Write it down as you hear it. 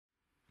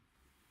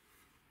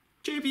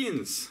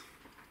Champions!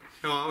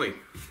 How are we?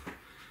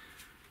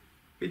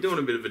 We're doing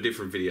a bit of a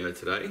different video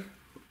today,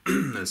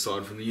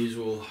 aside from the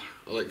usual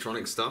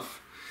electronic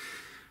stuff.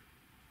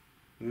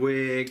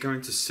 We're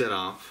going to set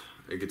up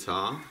a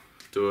guitar,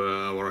 do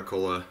what I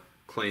call a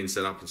clean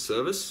setup and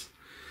service.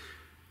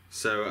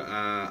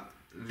 So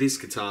this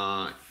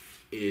guitar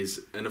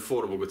is an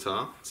affordable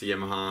guitar. It's a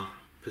Yamaha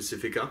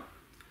Pacifica,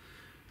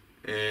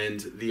 and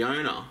the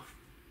owner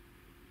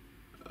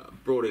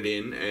brought it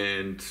in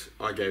and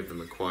I gave them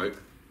a quote,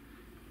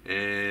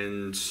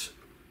 and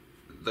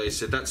they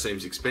said that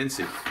seems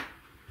expensive,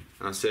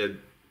 and I said,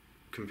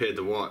 compared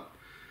to what?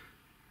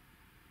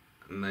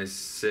 And they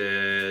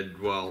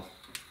said, well,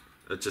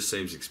 it just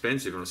seems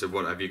expensive. And I said,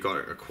 what, have you got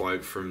a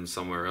quote from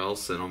somewhere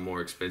else and I'm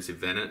more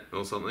expensive than it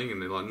or something?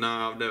 And they're like,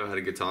 no, I've never had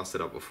a guitar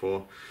set up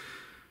before.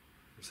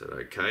 I said,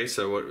 okay,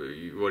 so what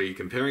are you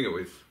comparing it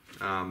with?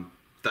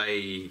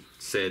 They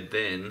said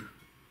then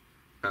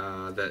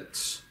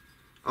that,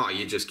 oh,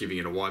 you're just giving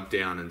it a wipe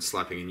down and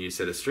slapping a new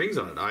set of strings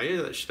on it, are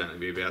you? That should only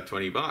be about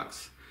 20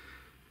 bucks.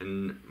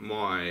 And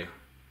my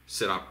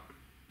setup,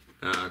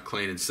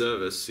 clean and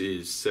service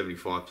is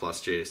 75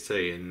 plus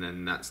GST, and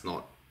then that's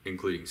not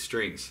including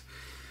strings.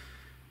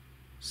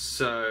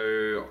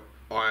 So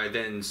I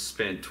then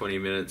spent 20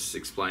 minutes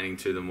explaining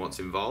to them what's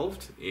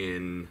involved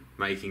in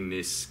making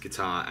this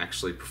guitar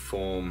actually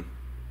perform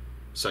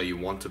so you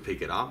want to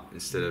pick it up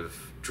instead of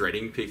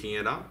dreading picking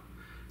it up.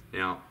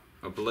 Now,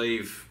 I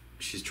believe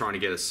she's trying to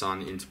get her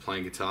son into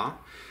playing guitar.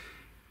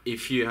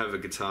 If you have a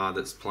guitar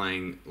that's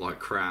playing like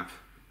crap,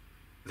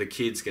 the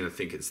kid's going to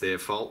think it's their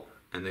fault,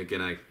 and they're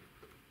going to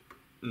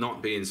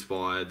not be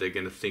inspired. They're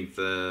going to think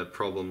the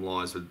problem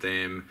lies with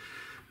them.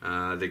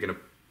 They're going to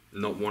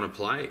not want to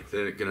play.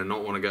 They're going to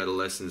not want to go to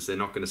lessons. They're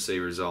not going to see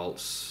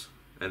results,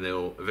 and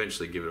they'll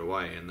eventually give it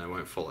away and they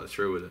won't follow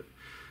through with it.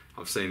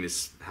 I've seen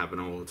this happen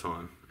all the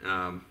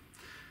time.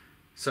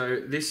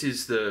 So this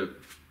is the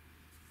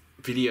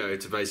video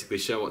to basically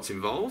show what's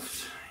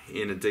involved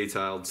in a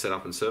detailed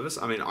setup and service.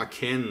 I mean, I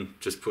can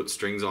just put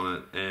strings on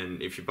it,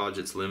 and if your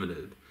budget's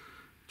limited,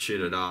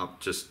 tune it up,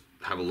 just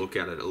have a look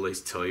at it, at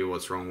least tell you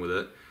what's wrong with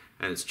it,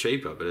 and it's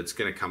cheaper, but it's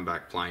going to come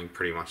back playing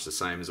pretty much the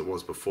same as it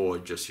was before,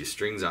 just your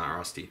strings aren't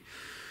rusty.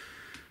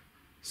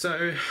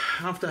 So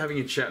after having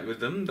a chat with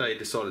them, they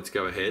decided to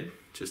go ahead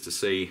just to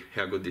see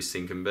how good this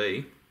thing can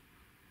be.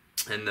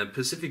 And the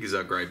Pacificas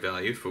are great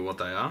value for what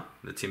they are.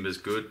 The timber's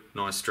good,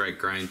 nice straight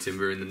grain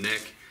timber in the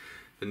neck.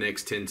 The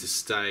necks tend to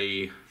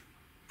stay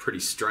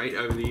pretty straight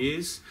over the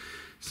years.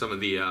 Some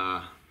of the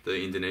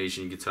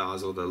Indonesian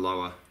guitars, or the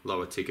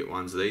lower ticket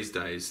ones these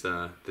days,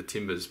 the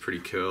timber's pretty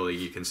curly.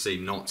 You can see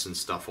knots and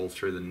stuff all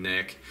through the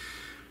neck.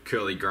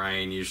 Curly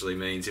grain usually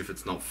means if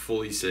it's not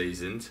fully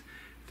seasoned,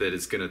 that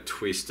it's going to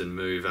twist and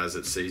move as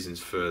it seasons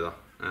further.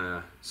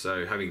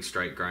 So having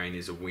straight grain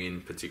is a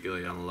win,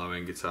 particularly on a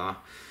low-end guitar.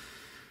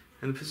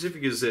 And the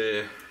Pacificas,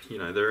 they're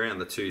around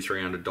the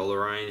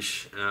 $200–300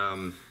 range,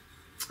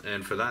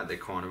 and for that they're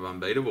kind of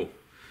unbeatable.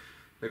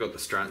 They've got the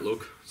Strat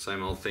look,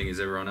 same old thing as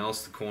everyone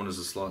else. The corners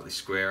are slightly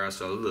squarer,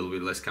 so a little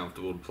bit less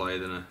comfortable to play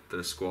than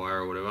a Squire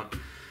or whatever.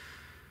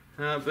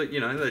 But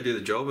they do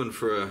the job, and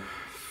for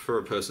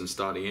a person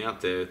starting out,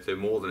 they're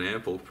more than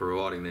ample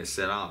providing their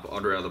setup.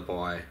 I'd rather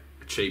buy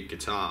a cheap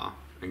guitar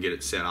and get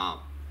it set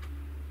up,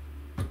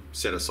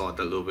 set aside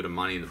that little bit of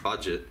money in the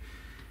budget,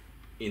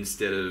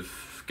 instead of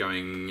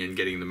going and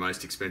getting the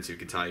most expensive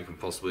guitar you can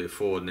possibly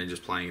afford and then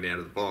just playing it out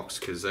of the box,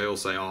 because they all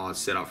say, oh, it's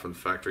set up from the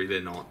factory.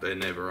 They're not. They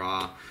never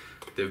are.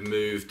 They've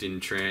moved in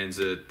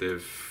transit.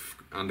 They've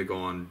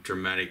undergone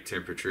dramatic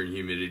temperature and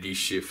humidity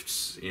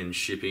shifts in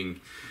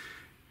shipping.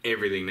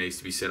 Everything needs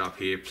to be set up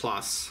here.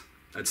 Plus,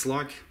 it's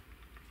like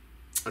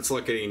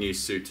getting a new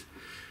suit.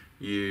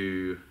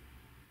 You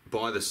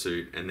buy the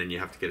suit and then you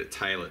have to get it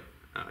tailored.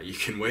 You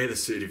can wear the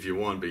suit if you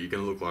want, but you're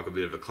going to look like a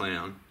bit of a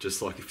clown,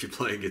 just like if you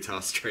play a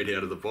guitar straight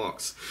out of the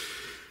box.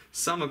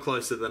 Some are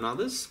closer than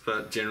others,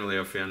 but generally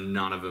I've found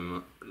none of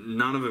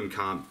them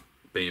can't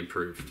be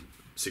improved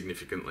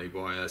significantly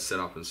by a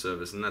setup and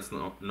service, and that's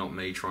not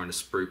me trying to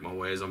spruik my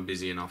wares. I'm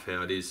busy enough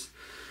how it is.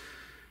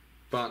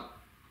 But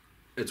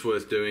it's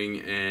worth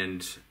doing,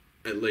 and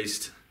at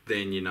least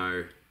then you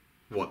know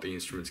what the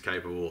instrument's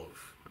capable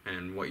of,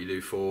 and what you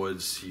do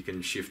forwards, you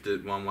can shift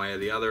it one way or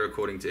the other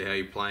according to how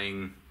you're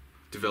playing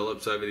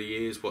develops over the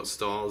years, what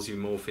styles you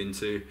morph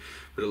into,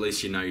 but at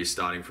least you know you're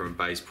starting from a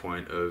base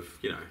point of,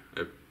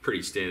 a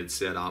pretty standard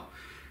setup,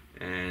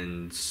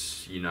 and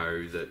you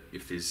know that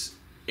if there's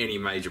any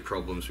major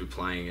problems with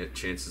playing it,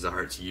 chances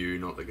are it's you,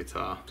 not the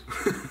guitar.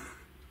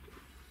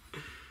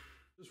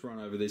 Just run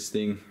over this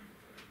thing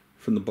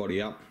from the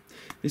body up.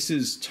 This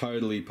is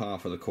totally par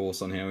for the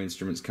course on how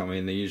instruments come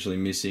in. They're usually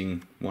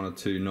missing one or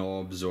two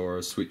knobs or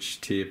a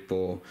switch tip,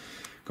 or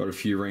got a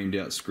few reamed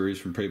out screws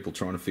from people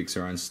trying to fix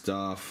their own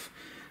stuff.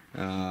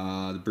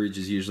 The bridge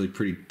is usually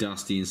pretty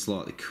dusty and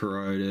slightly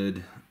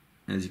corroded.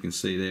 As you can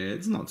see there,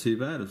 it's not too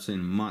bad. I've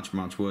seen much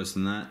worse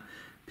than that.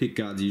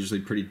 Pickguard's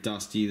usually pretty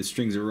dusty. The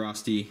strings are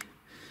rusty.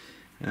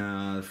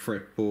 The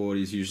fretboard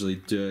is usually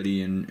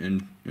dirty,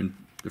 and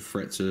the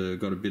frets have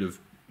got a bit of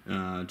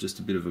just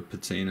a bit of a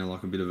patina,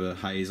 like a bit of a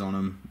haze on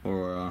them,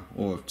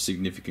 or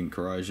significant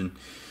corrosion.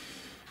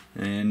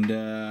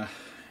 And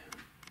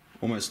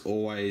almost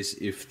always,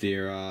 if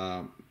there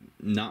are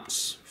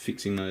nuts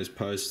fixing those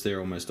posts, they're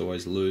almost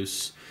always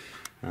loose.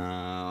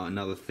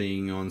 Another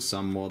thing on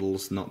some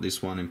models, not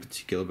this one in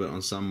particular, but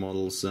on some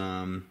models,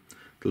 the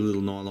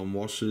little nylon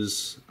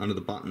washers under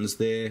the buttons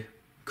there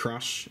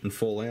crush and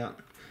fall out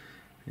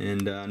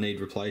and need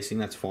replacing.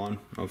 That's fine,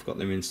 I've got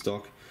them in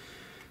stock.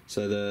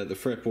 So the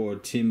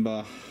fretboard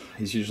timber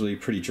is usually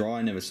pretty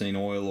dry, never seen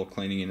oil or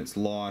cleaning in its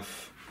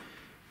life.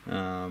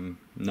 No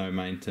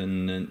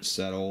maintenance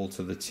at all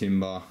to the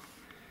timber.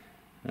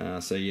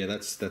 So yeah,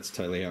 that's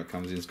totally how it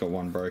comes in. It's got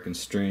one broken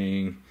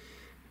string,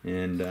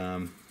 and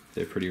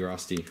they're pretty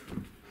rusty.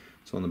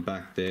 So on the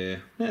back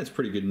there, yeah, it's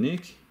pretty good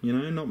nick. You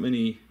know, not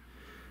many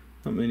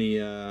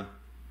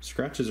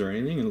scratches or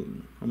anything. It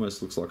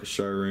almost looks like a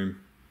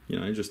showroom, you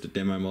know, just a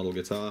demo model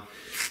guitar.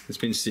 It's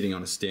been sitting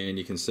on a stand.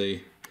 You can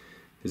see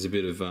there's a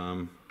bit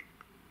of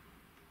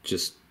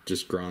just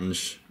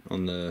grunge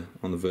on the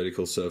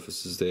vertical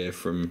surfaces there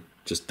from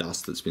just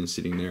dust that's been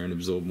sitting there and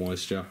absorbed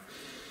moisture.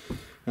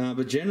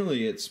 But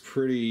generally it's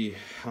pretty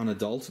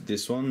unadulterated,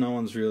 this one. No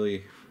one's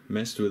really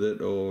messed with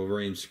it or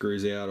reamed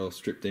screws out or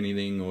stripped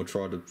anything or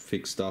tried to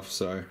fix stuff,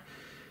 so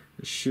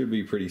it should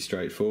be pretty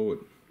straightforward.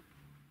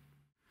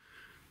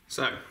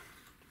 So,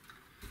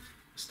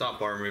 start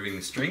by removing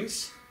the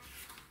strings.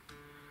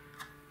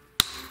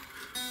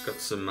 Got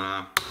some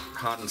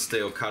hardened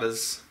steel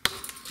cutters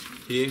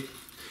here.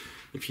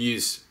 If you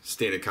use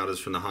standard cutters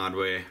from the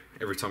hardware,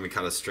 every time you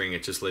cut a string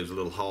it just leaves a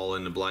little hole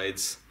in the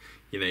blades.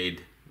 You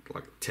need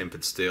like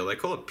tempered steel. They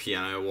call it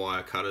piano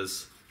wire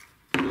cutters.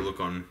 You look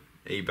on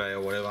eBay or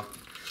whatever.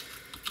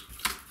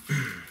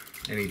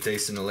 Any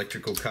decent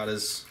electrical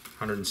cutters,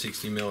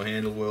 160mm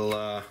handle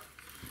will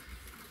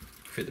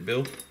fit the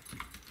bill.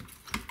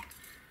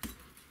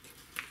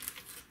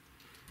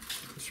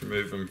 Just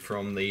remove them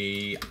from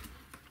the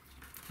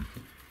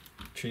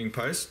tuning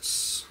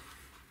posts,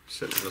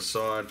 set them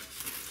aside.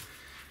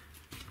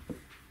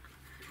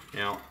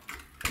 Now,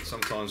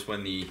 sometimes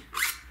when the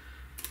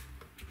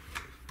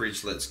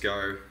bridge lets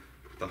go,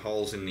 the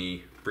holes in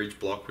the bridge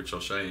block, which I'll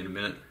show you in a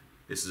minute,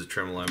 this is a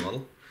tremolo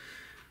model,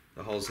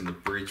 the holes in the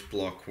bridge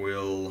block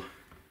will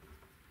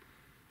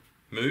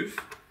move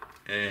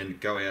and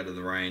go out of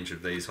the range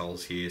of these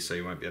holes here, so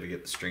you won't be able to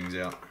get the strings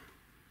out.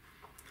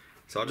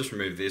 So I'll just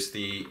remove this.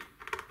 The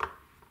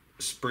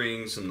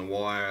springs and the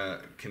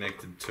wire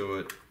connected to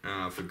it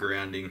for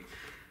grounding,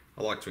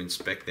 I like to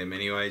inspect them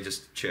anyway,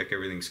 just to check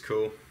everything's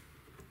cool.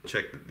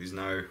 Check that there's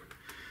no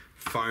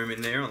foam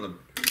in there on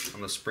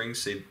the spring.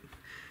 See,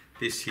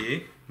 this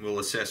here will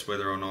assess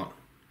whether or not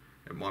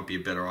it might be a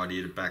better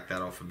idea to back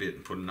that off a bit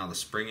and put another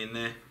spring in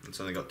there.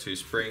 It's only got 2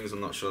 springs, I'm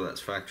not sure that's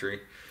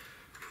factory.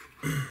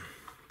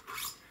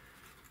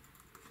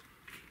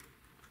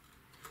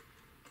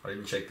 I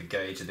didn't check the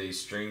gauge of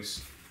these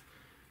strings,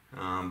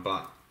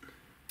 but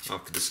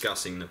after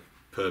discussing the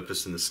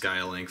purpose and the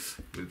scale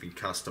length with the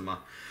customer,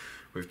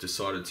 we've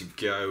decided to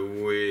go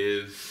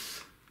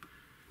with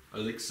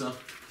Elixir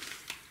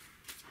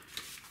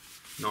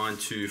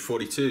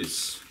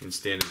 9-42s in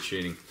standard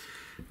tuning.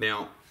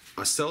 Now,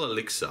 I sell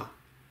Elixir,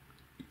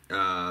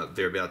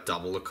 they're about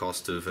double the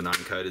cost of an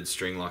uncoated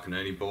string like an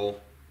Ernie Ball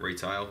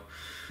retail.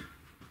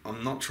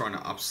 I'm not trying to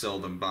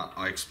upsell them, but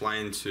I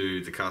explained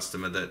to the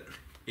customer that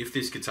if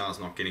this guitar's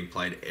not getting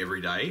played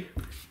every day,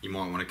 you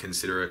might want to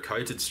consider a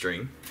coated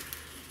string,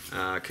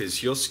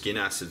 because your skin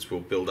acids will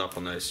build up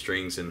on those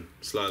strings and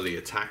slowly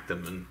attack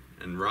them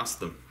and rust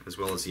them, as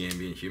well as the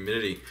ambient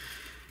humidity.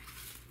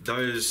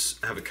 Those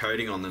have a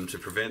coating on them to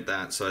prevent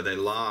that, so they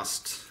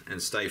last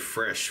and stay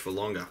fresh for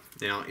longer.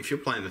 Now, if you're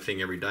playing the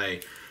thing every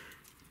day,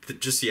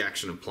 just the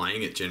action of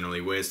playing it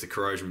generally wears the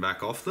corrosion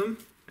back off them,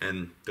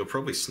 and they'll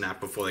probably snap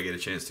before they get a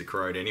chance to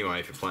corrode anyway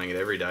if you're playing it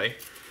every day.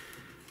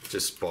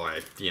 Just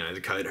by, you know,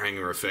 the coat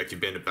hanger effect, you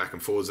bend it back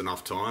and forwards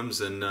enough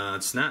times and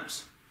it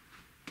snaps.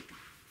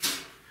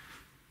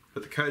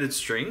 But the coated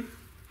string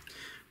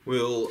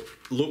will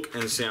look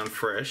and sound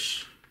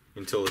fresh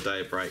until the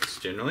day it breaks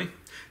generally.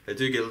 They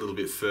do get a little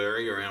bit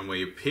furry around where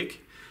you pick,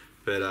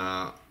 but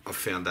I've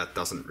found that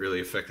doesn't really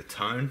affect the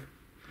tone.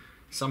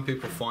 Some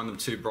people find them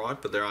too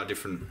bright, but there are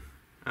different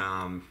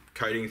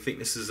coating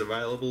thicknesses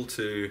available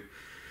to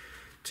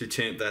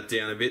tamp that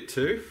down a bit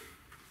too.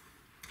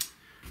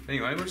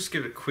 Anyway, we'll just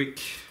give it a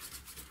quick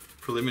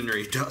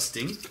preliminary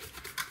dusting.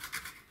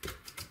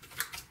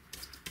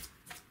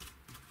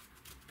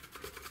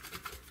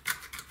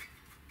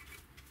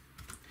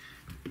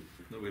 A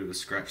little bit of a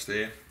scratch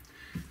there.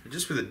 And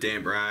just with a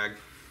damp rag,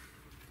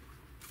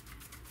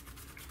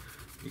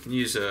 you can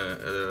use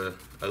a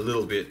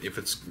little bit if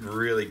it's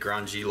really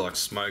grungy, like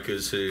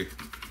smokers who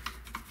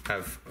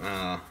have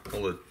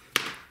all the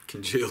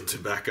congealed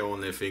tobacco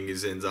on their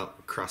fingers ends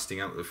up crusting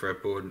up the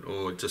fretboard,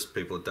 or just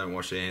people that don't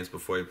wash their hands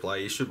before you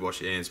play. You should wash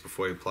your hands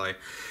before you play.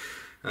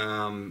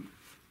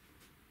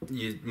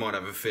 You might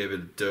have a fair bit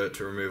of dirt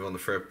to remove on the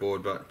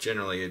fretboard, but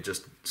generally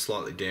just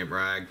slightly damp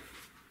rag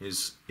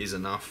is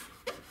enough.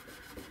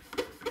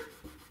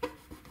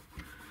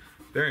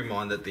 Bear in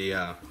mind that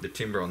the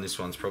timber on this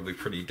one's probably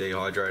pretty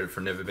dehydrated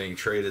from never being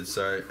treated,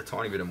 so a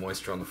tiny bit of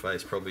moisture on the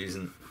face probably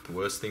isn't the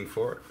worst thing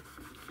for it.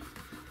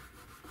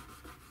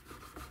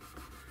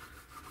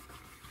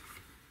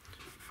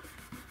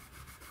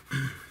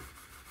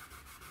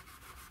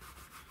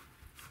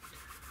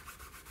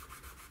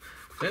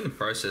 So in the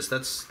process,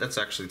 that's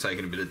actually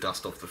taken a bit of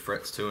dust off the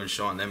frets too and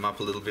shine them up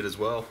a little bit as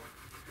well,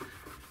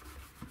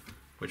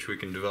 which we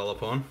can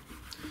develop on.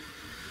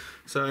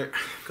 So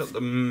got the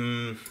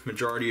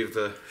majority of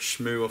the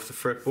schmoo off the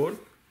fretboard.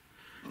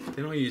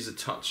 Then I'll use a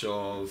touch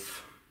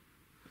of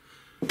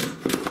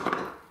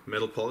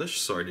metal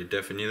polish. Sorry to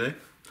deafen you there.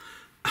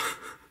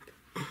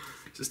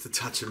 Just a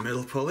touch of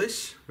metal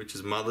polish, which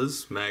is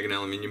Mother's mag and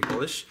aluminium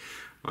polish.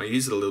 I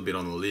use it a little bit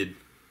on the lid.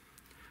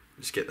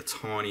 Just get the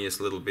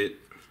tiniest little bit,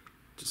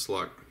 just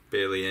like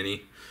barely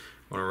any,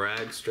 on a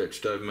rag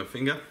stretched over my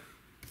finger.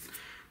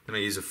 Then I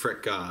use a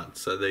fret guard.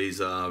 So these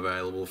are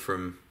available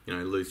from, you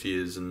know,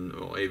 Luthier's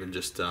or even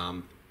just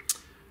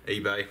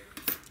eBay.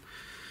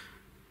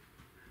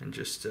 And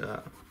just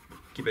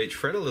give each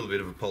fret a little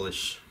bit of a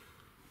polish.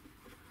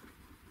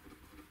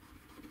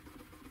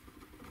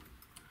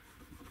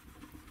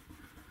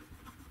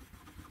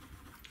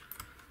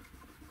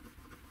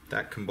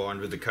 That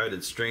combined with the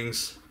coated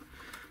strings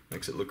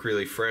makes it look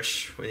really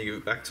fresh when you give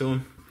it back to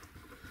them.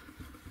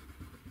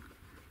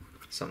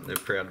 Something they're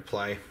proud to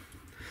play.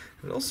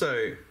 It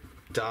also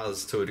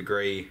does, to a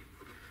degree,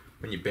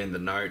 when you bend the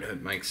note,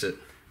 it makes it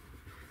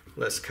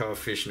less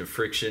coefficient of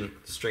friction.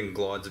 The string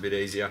glides a bit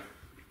easier.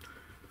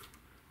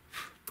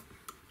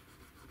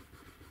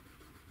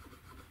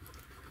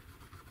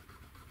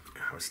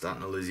 We're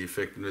starting to lose the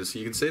effectiveness.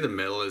 You can see the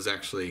metal is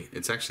actually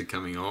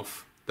coming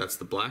off. That's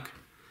the black.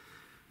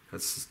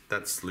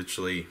 That's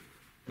literally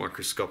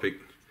microscopic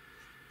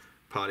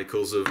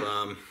particles of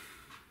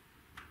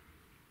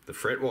the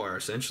fret wire,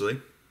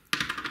 essentially.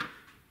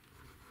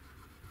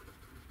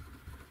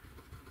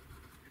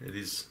 It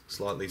is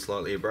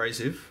slightly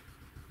abrasive.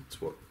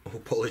 That's what all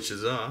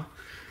polishes are.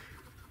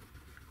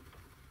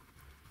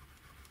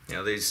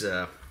 Now these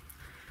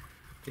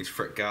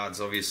fret guards,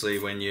 obviously,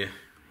 when you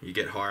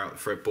get higher up the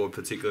fretboard,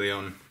 particularly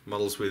on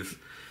models with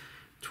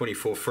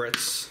 24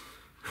 frets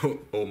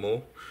or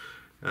more,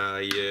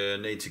 you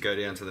need to go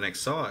down to the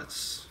next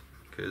size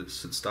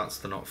because it starts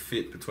to not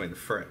fit between the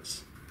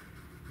frets.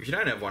 If you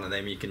don't have one of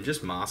them, you can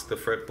just mask the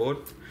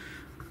fretboard,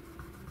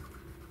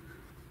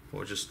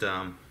 or just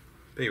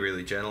be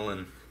really gentle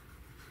and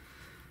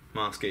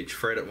mask each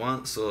fret at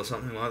once or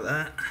something like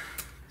that.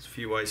 There's a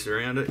few ways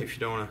around it if you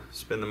don't want to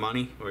spend the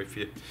money, or if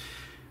you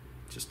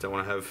just don't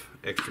want to have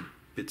extra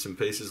bits and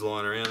pieces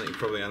lying around that you're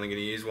probably only going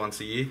to use once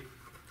a year,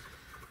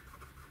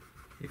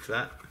 if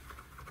that.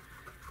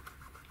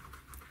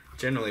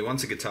 Generally,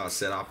 once a guitar's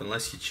set up,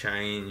 unless you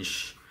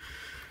change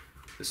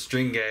the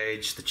string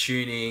gauge, the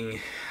tuning,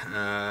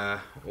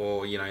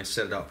 or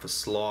set it up for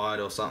slide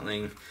or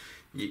something,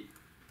 you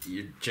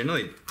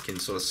generally can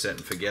sort of set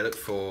and forget it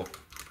for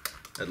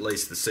at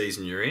least the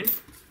season you're in.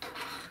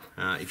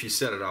 If you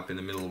set it up in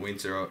the middle of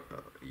winter,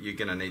 you're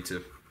going to need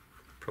to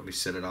probably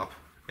set it up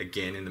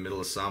again in the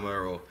middle of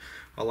summer, or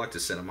I like to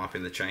set them up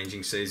in the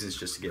changing seasons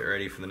just to get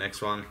ready for the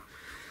next one,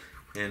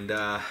 and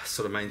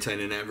sort of maintain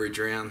an average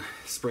around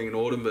spring and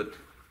autumn. But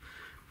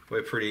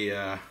we're pretty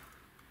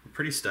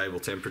stable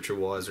temperature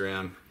wise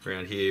around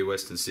here,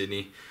 Western Sydney.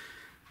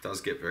 It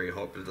does get very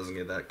hot, but it doesn't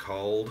get that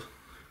cold.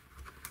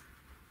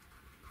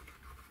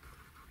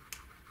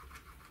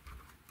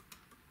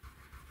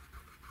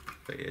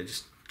 But yeah,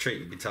 just treat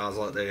your guitars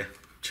like they're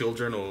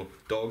children or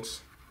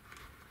dogs.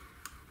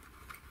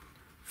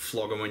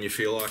 Flog them when you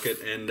feel like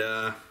it, and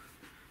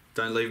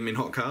don't leave them in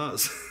hot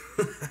cars.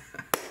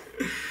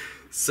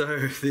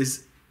 So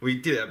we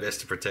did our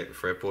best to protect the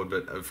fretboard,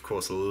 but of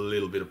course a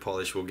little bit of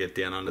polish will get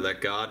down under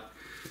that guard.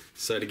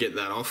 So to get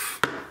that off,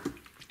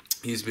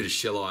 use a bit of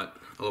shellite,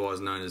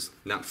 otherwise known as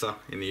naphtha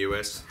in the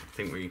US. I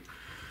think we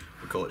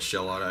call it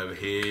shellite over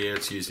here.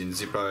 It's used in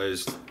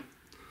Zippos,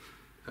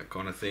 that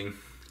kind of thing.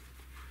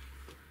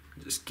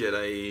 Just get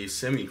a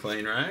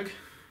semi-clean rag.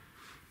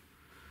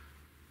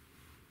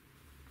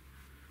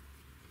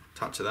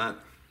 Touch of that.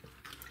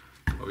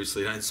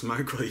 Obviously don't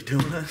smoke while you're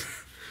doing it.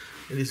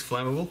 It is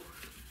flammable.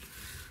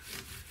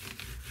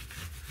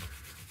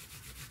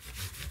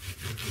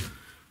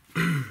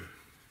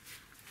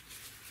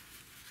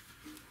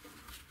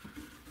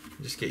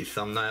 Just get your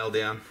thumbnail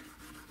down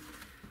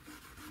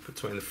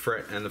between the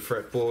fret and the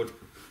fretboard,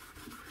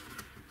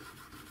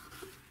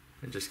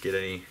 and just get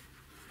any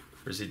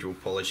residual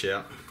polish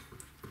out.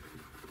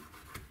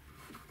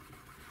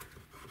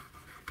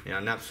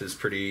 Now naphtha is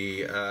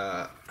pretty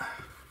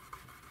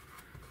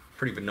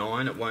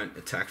benign. It won't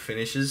attack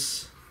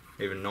finishes,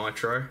 even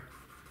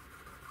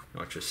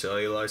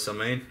nitrocellulose. I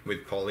mean,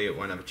 with poly, it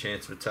won't have a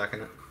chance of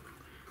attacking it.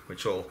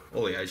 Which all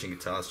the Asian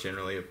guitars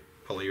generally are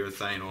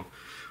polyurethane, or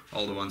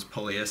older ones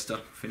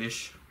polyester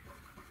finish.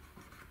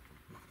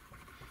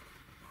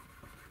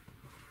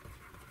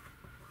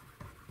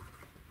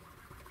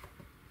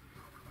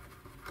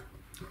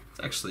 It's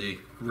actually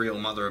real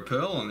mother of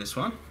pearl on this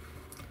one.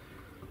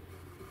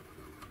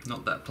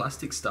 not that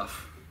plastic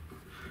stuff.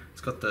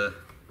 It's got the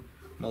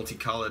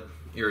multicoloured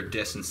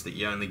iridescence that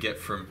you only get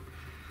from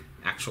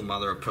actual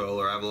mother of pearl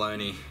or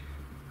abalone,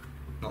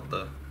 not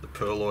the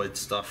pearloid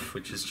stuff,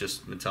 which is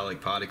just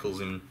metallic particles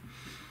in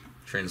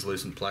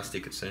translucent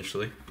plastic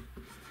essentially.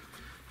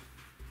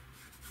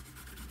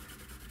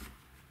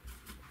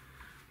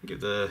 Give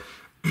the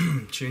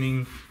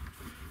tuning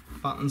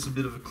buttons a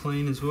bit of a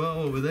clean as well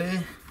over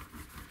there.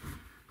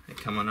 They're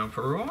coming up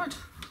alright.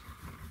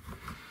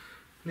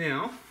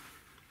 Now,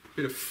 a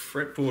bit of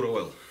fretboard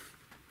oil.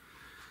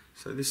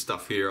 So this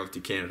stuff here, I've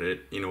decanted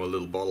it into a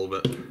little bottle,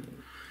 but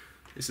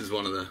this is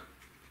one of the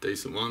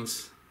decent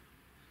ones.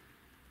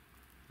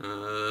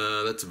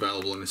 That's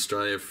available in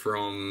Australia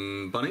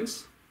from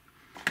Bunnings.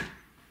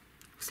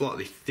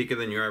 Slightly thicker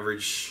than your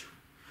average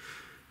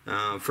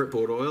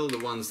fretboard oil. The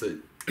ones that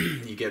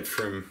you get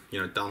from, you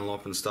know,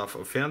 Dunlop and stuff,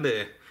 I've found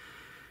they're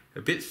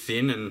a bit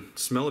thin and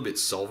smell a bit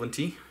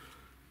solventy.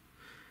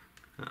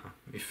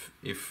 If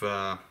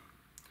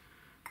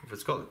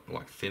it's got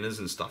like thinners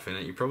and stuff in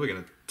it, you're probably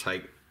going to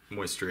take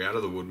moisture out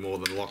of the wood more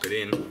than lock it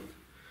in,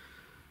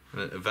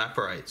 and it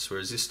evaporates,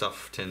 whereas this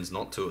stuff tends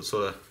not to. It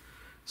sort of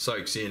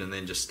soaks in and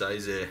then just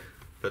stays there,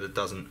 but it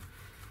doesn't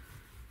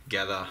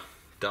gather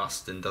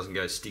dust and doesn't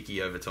go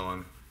sticky over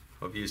time.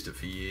 I've used it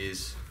for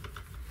years.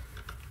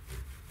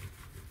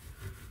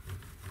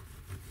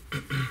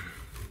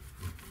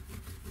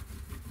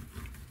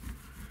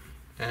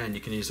 And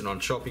you can use it on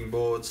chopping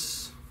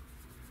boards,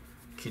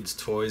 kids'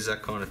 toys,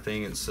 that kind of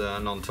thing. It's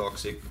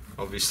non-toxic,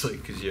 obviously,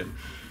 because your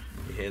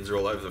hands are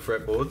all over the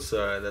fretboard,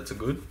 so that's a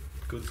good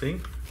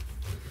thing.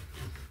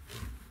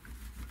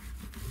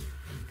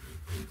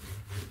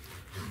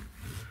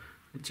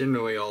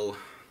 Generally, I'll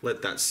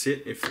let that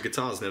sit. If the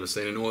guitar's never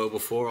seen an oil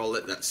before, I'll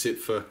let that sit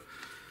for a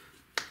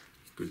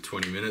good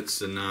 20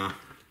 minutes and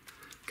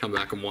come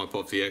back and wipe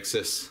off the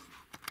excess.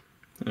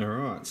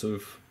 Alright, so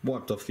we've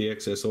wiped off the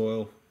excess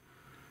oil.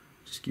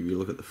 Just give you a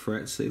look at the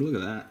frets. See, look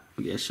at that.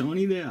 Look how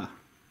shiny they are.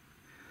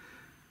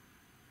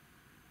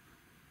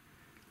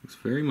 Looks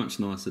very much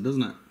nicer,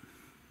 doesn't it?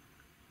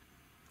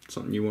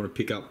 Something you want to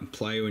pick up and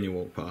play when you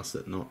walk past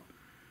it, not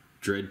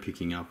dread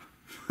picking up.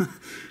 So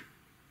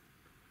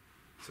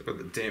I've got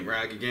the damp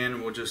rag again,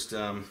 and we'll just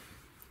give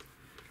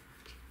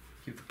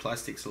the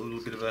plastics a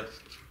little bit of a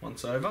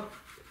once over.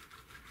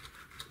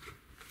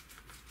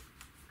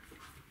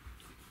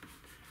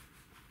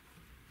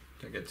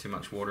 Don't get too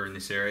much water in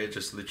this area,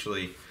 just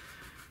literally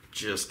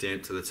just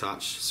damp to the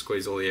touch.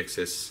 Squeeze all the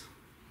excess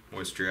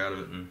moisture out of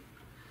it, and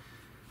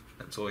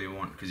that's all you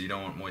want, because you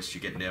don't want moisture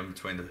getting down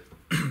between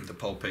the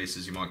pole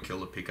pieces. You might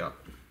kill the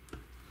pickup.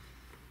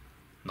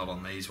 Not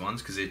on these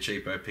ones, because they're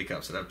cheapo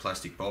pickups that have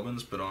plastic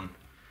bobbins, but on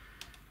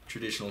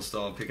traditional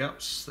style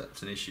pickups,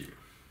 that's an issue.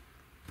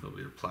 A little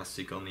bit of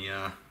plastic on the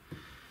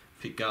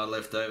pick guard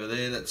left over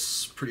there,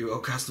 that's pretty well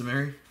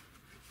customary.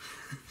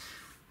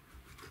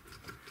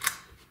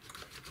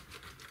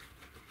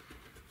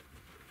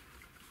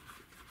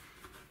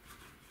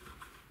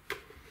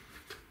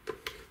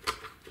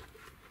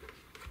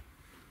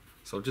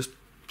 So I've just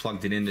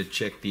plugged it in to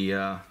check the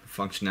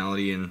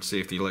functionality and see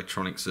if the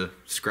electronics are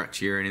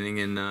scratchy or anything,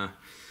 and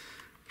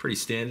pretty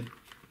standard.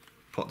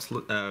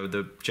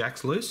 The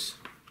jack's loose.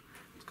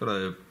 It's got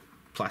a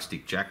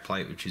plastic jack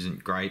plate which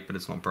isn't great, but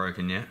it's not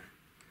broken yet.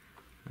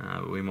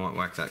 But we might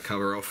whack that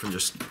cover off and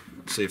just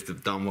see if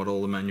they've done what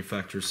all the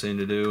manufacturers seem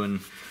to do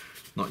and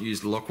not use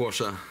the lock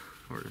washer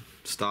or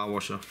star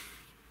washer.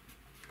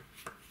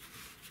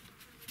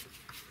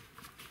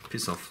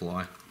 Piss off,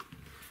 fly.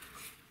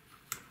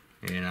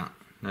 Yeah,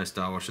 no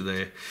star washer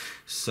there.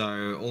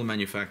 So all the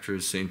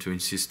manufacturers seem to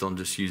insist on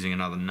just using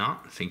another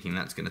nut, thinking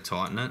that's going to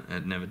tighten it.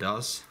 It never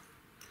does.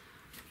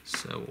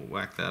 So we'll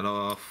whack that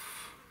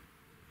off.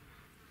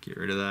 Get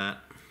rid of that.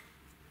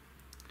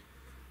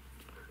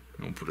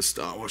 And we'll put a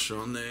star washer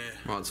on there.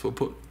 Right, so we'll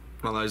put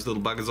one of those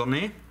little buggers on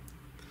there.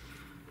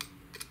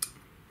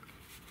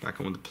 Back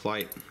on with the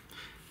plate.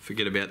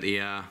 Forget about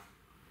the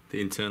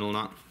internal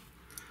nut.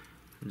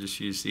 And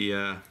just use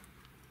the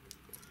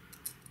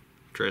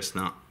dress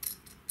nut.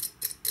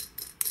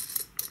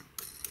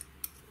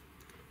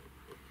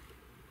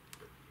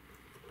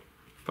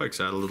 Pokes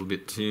out a little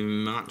bit too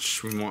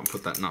much. We might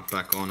put that nut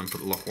back on and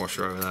put the lock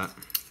washer over that.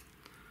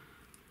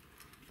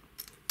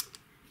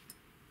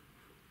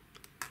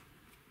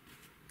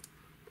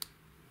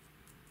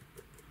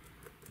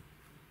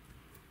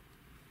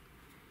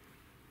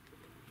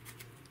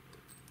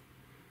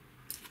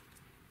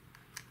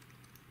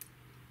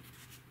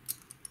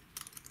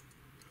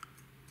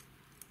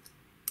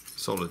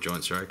 Solder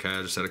joints are okay.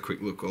 I just had a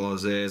quick look while I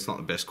was there. It's not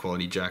the best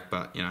quality jack,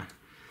 but you know,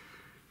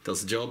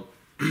 does the job.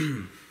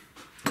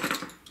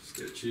 Just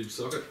get a tube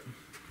socket.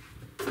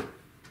 It'll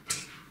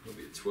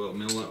be a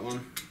 12mm, that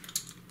one.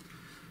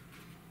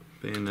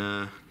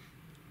 Being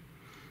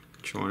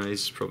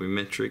Chinese, probably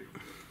metric.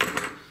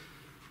 I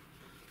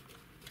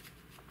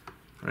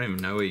don't even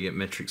know where you get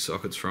metric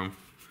sockets from.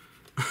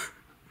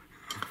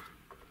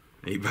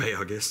 eBay,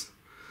 I guess.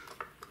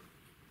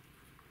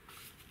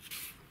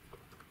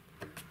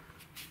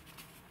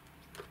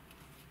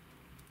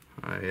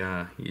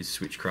 I use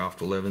Switchcraft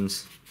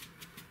 11s,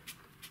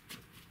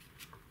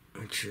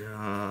 which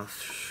are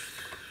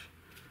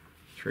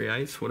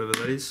 3/8, whatever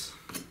that is,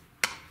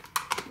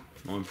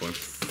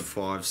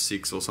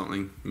 9.56 or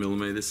something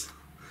millimeters.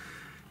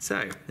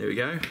 So there we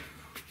go,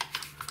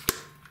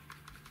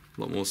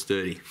 a lot more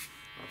sturdy.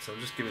 Right, so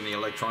I'm just giving the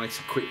electronics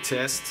a quick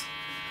test.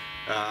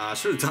 I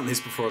should have done this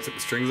before I took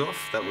the strings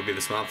off. That would be the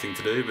smart thing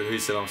to do, but who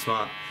said I'm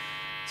smart?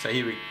 So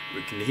here we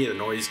can hear the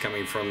noise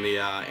coming from the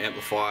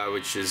amplifier,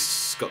 which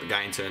has got the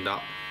gain turned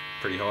up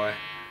pretty high.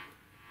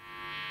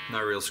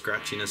 No real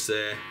scratchiness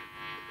there.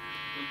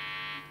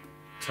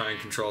 Tone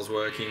control's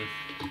working.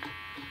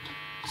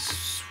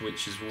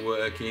 Switch is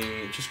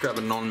working. Just grab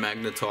a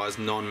non-magnetized,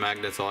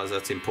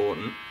 that's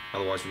important.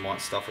 Otherwise you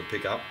might stuff a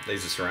pickup.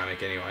 These are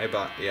ceramic anyway,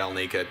 but the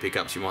Alnico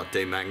pickups you might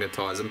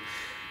demagnetize them.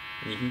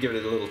 And you can give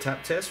it a little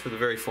tap test with a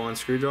very fine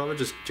screwdriver,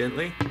 just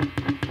gently.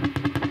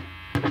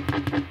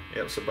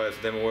 Yep, so both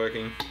of them are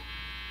working.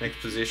 Next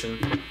position.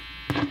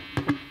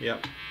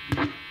 Yep.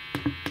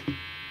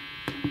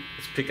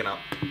 It's picking up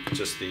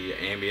just the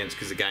ambience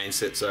because the gain's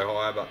set so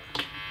high, but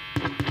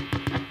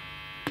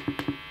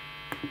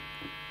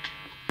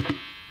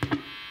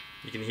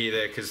you can hear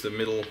there because the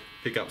middle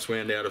pickup's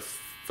wound out of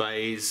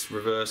phase,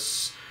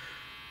 reverse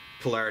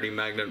polarity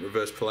magnet,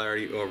 reverse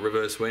polarity, or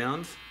reverse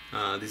wound.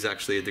 There's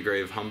actually a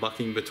degree of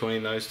humbucking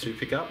between those two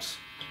pickups.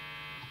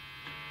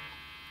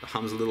 The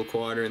hum's a little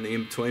quieter in the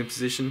in-between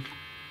position.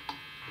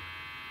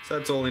 So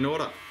that's all in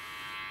order.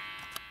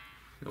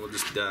 Now we'll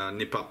just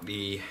nip up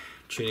the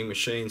tuning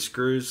machine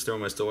screws. They're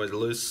almost always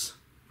loose.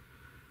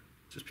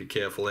 Just be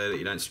careful there that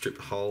you don't strip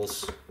the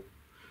holes.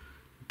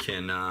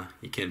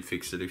 You can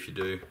fix it if you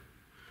do.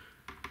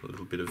 A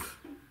little bit of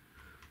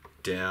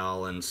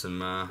dowel and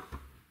some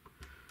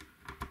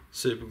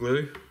super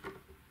glue,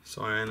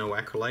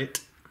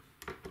 cyanoacrylate,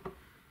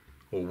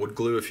 or wood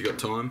glue if you've got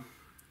time,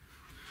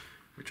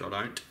 which I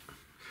don't.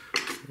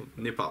 We'll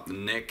nip up the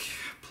neck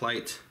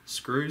plate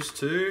screws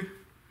too.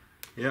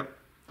 Yep,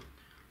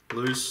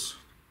 loose,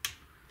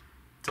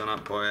 done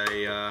up by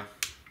a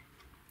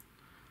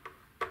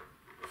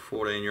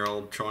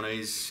 14-year-old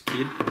Chinese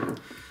kid.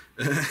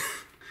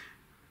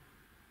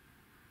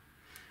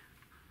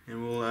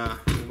 And we'll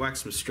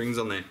wax some strings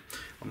on there.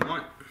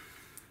 I'll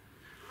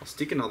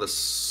stick another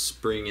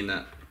spring in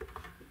that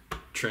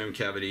trem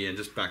cavity and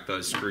just back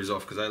those screws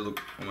off because they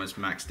look almost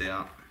maxed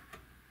out.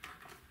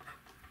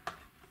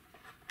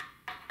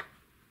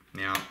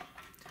 Now,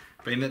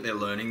 being that they're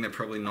learning, they're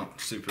probably not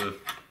super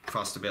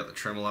fussed about the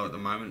tremolo at the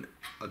moment.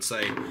 I'd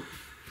say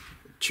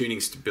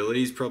tuning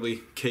stability is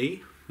probably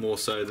key, more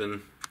so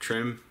than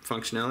trem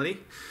functionality.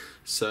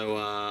 So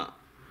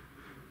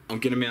I'm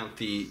going to mount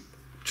the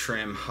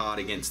trem hard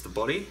against the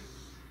body,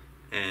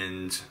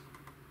 and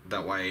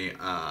that way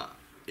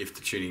if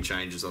the tuning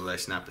changes or they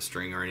snap a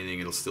string or anything,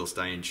 it'll still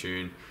stay in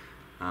tune,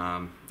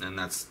 and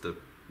that's the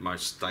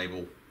most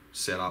stable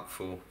setup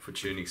for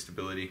tuning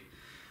stability.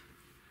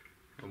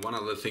 And one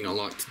other thing I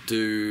like to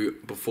do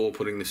before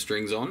putting the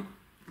strings on,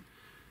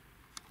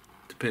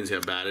 depends how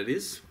bad it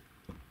is,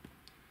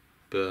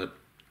 but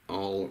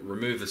I'll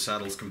remove the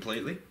saddles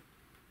completely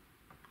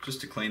just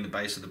to clean the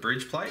base of the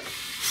bridge plate.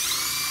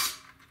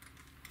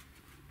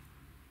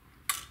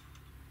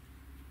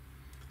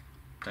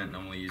 Don't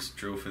normally use a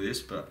drill for this,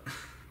 but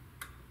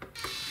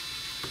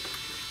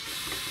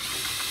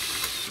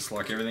just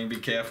like everything, be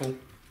careful.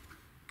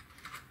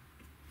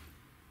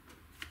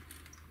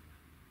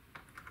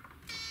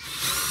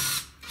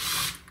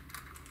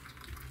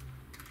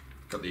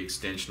 Got the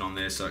extension on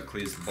there so it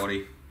clears the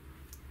body.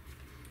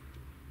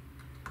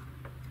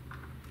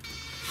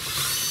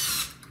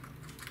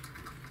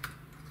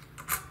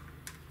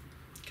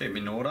 Keep them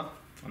in order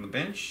on the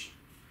bench.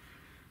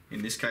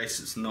 In this case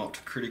it's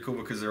not critical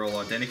because they're all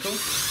identical,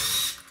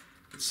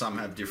 but some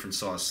have different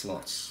size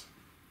slots.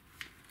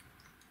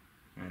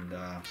 And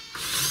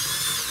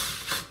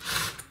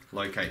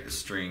locate the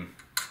string.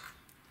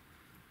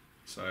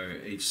 So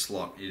each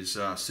slot is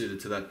suited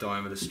to that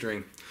diameter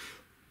string.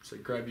 So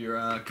grab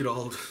your good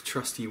old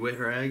trusty wet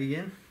rag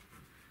again.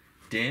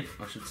 Damp,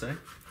 I should say.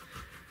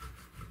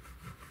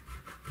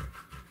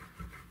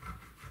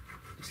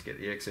 Just get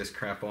the excess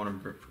crap on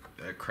and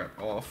crap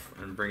off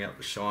and bring up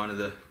the shine of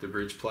the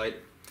bridge plate.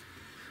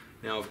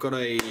 Now I've got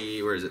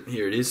a, where is it?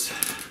 Here it is.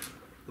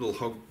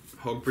 Little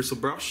hog bristle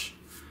brush,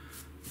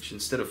 which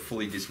instead of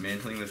fully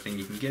dismantling the thing,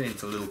 you can get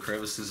into little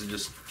crevices and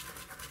just,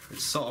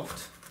 it's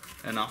soft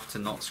enough to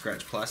not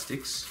scratch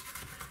plastics,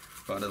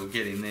 but it'll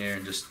get in there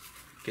and just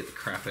get the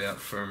crap out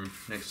from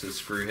next to the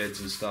screw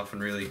heads and stuff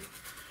and really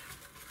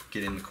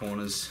get in the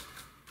corners.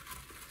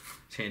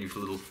 It's handy for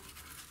little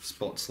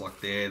spots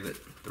like there that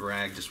the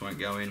rag just won't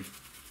go in.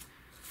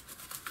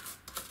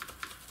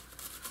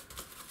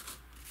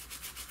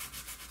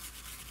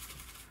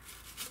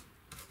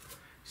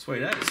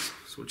 Sweet as.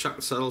 So we'll chuck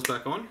the saddles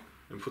back on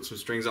and put some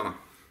strings on them.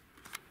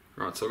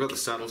 Right, so I've got the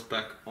saddles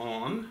back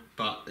on,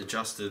 but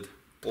adjusted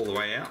all the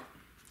way out,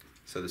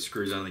 so the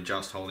screw's only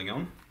just holding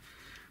on.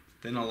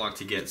 Then I like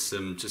to get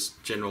some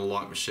just general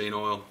light machine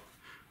oil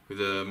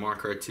with a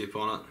micro tip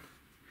on it,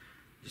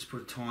 just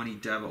put a tiny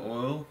dab of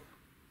oil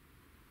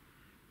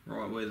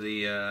right where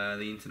the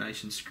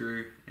intonation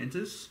screw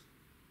enters,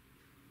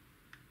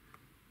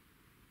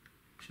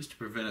 just to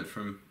prevent it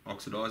from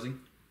oxidizing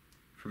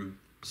from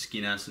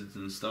skin acids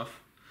and stuff.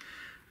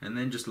 And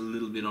then just a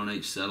little bit on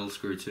each saddle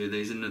screw too.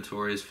 These are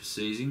notorious for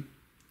seizing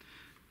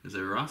as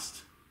they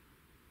rust,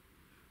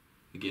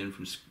 again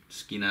from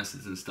skin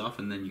acids and stuff,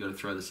 and then you got to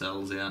throw the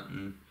saddles out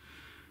and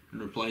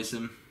replace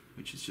them,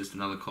 which is just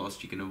another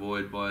cost you can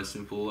avoid by a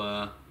simple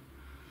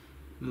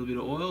little bit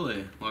of oil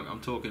there. Like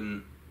I'm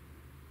talking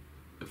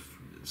a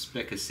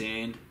speck of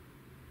sand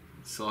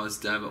size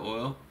dab of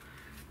oil,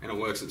 and it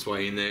works its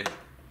way in there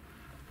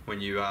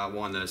when you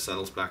wind those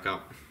saddles back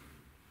up.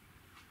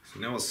 So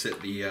now I'll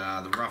set the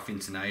rough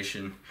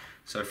intonation.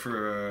 So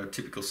for a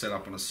typical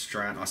setup on a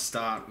Strat, I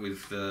start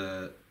with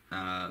the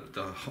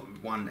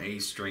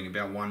 1E string,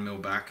 about 1 mil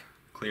back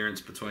clearance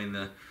between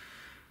the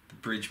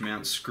bridge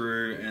mount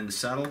screw and the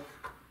saddle,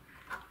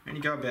 and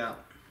you go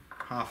about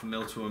 1/2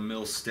 mil to 1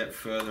 mil step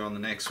further on the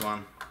next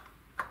one,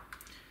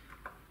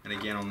 and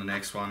again on the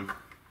next one.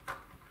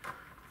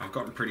 I've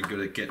gotten pretty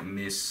good at getting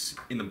this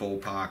in the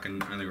ballpark,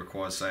 and only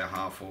requires say a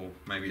half or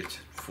maybe a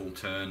full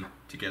turn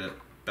to get it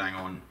bang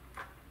on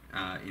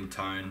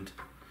intoned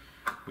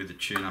with the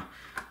tuner.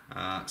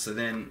 So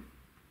then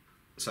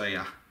say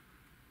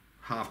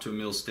 1/2 to 1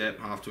 mil step,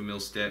 1/2 to 1 mil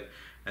step,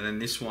 and then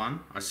this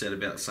one I set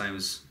about the same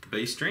as the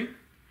B string,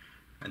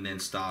 and then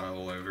start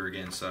all over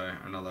again. So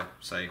another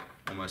say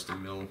almost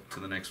 1 mil to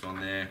the next one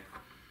there.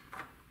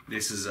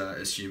 This is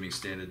assuming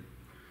standard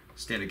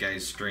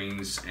gauge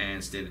strings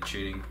and standard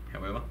tuning,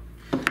 however.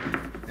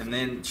 And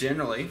then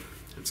generally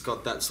it's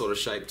got that sort of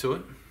shape to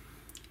it.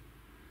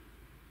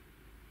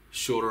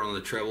 Shorter on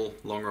the treble,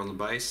 longer on the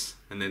bass,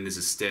 and then there's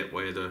a step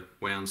where the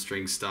wound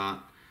strings start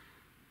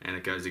and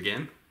it goes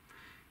again.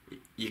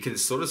 You can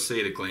sort of see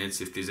at a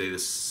glance if there's either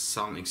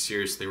something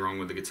seriously wrong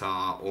with the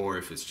guitar or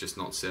if it's just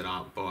not set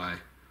up by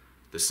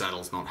the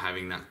saddles not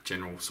having that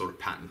general sort of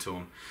pattern to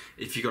them.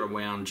 If you've got a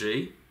wound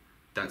G,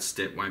 that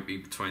step won't be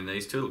between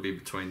these two, it'll be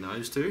between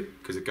those two,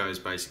 because it goes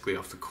basically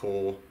off the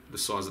core, the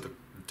size of the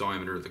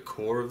diameter of the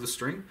core of the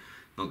string,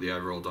 not the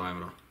overall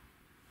diameter.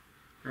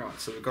 Right,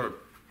 so we've got it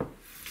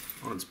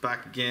on its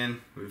back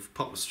again. We've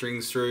popped the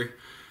strings through,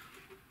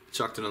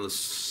 chucked another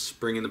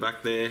spring in the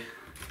back there.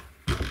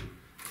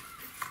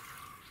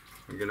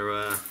 We're going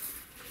to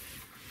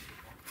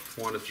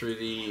wind it through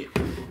the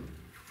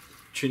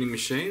tuning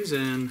machines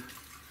and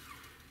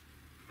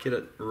get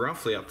it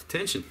roughly up to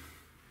tension.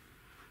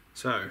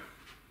 So,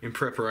 in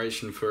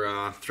preparation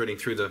for threading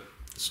through the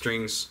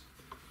strings,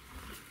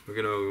 we're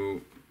going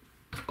to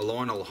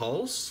align all the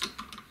holes.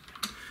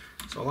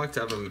 So I like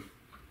to have them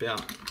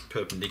about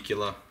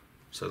perpendicular,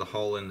 so the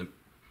hole in the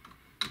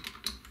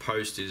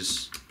post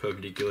is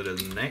perpendicular to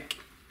the neck.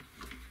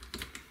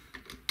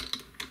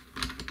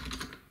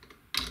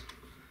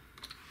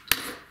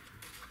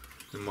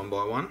 And one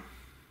by one,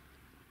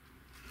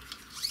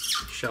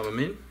 shove them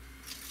in.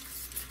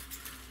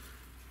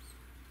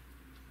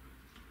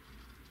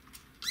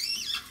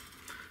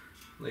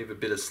 Leave a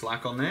bit of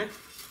slack on there.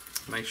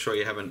 Make sure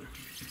you haven't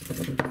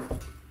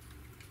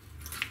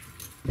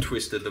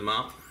twisted them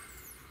up,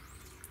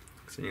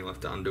 because then you'll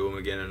have to undo them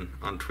again and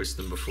untwist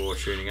them before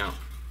tuning up.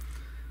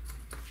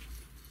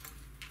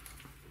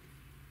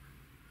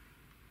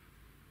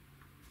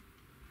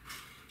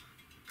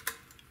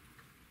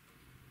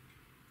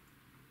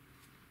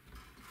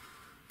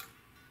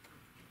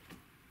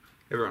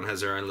 Everyone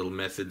has their own little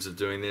methods of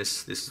doing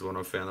this. This is one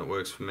I've found that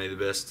works for me the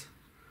best.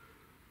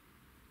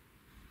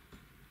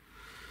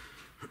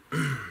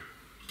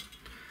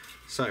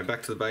 So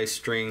back to the bass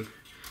string,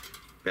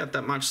 about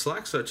that much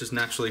slack, so it just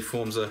naturally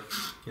forms a,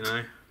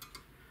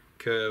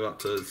 curve up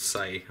to,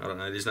 say, I don't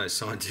know, there's no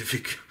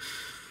scientific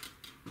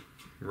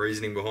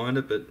reasoning behind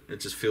it, but it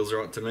just feels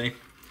right to me.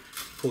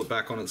 Pull it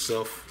back on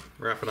itself,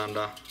 wrap it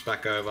under,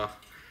 back over,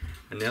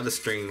 and now the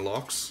string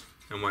locks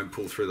and won't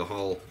pull through the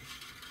hole.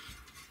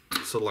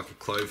 Sort of like a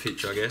clove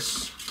hitch, I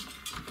guess.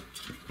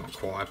 Not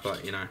quite,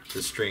 but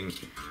the string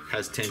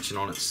has tension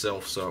on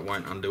itself, so it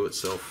won't undo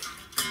itself.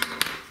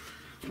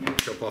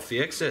 Chop off the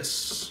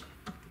excess.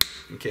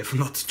 Be careful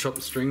not to chop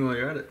the string while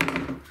you're at it.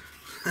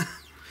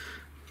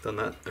 Done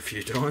that a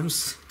few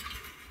times.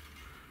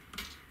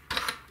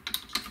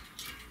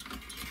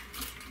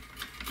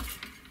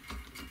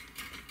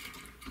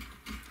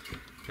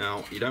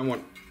 Now, you don't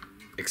want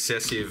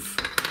excessive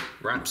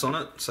wraps on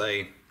it,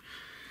 say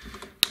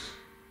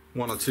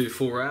 1 or 2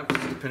 full wraps,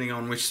 depending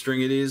on which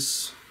string it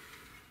is.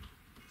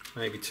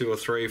 Maybe 2 or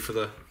 3 for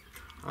the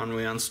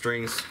unwound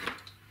strings.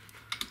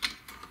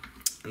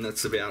 And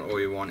that's about all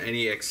you want.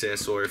 Any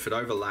excess, or if it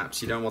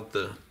overlaps, you don't want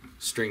the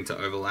string to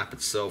overlap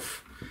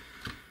itself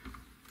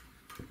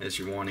as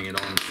you're winding it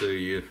on, so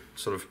you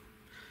sort of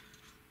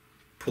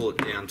pull it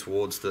down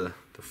towards the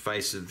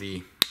face of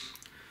the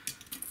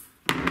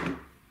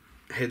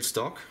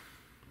headstock,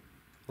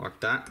 like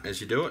that, as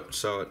you do it,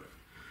 so it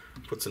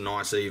puts a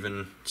nice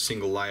even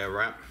single layer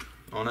wrap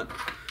on it.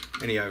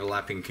 Any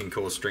overlapping can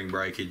cause string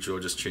breakage or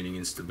just tuning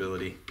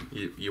instability.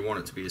 You want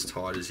it to be as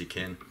tight as you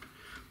can.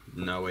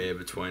 no air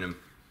between them.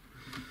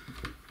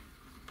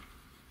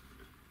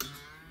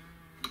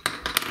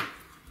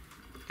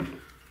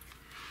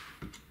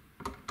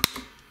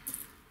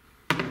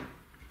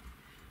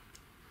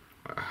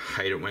 I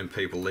hate it when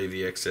people leave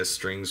the excess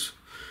strings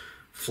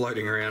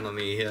floating around on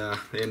the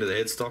end of the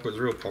headstock. It was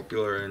real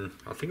popular, and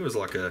I think it was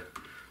like a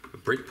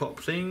Britpop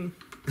thing.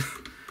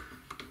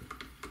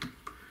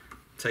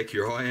 Take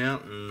your eye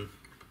out and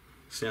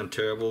sound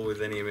terrible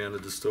with any amount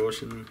of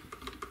distortion.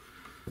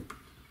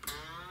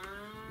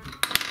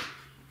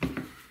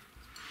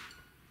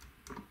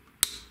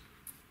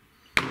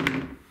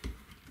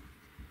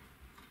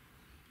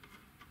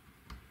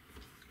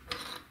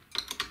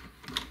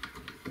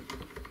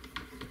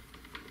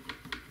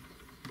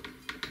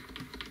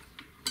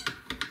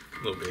 A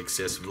little bit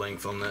excessive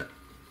length on that,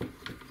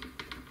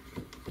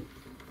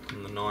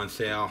 on the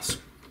 9th hour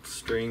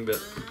string,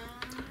 but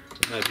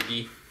no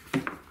biggie.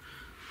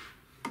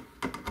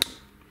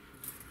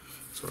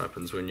 That's what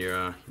happens when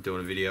you're doing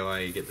a video,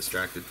 you get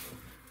distracted.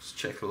 Just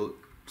check the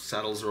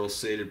saddles are all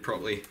seated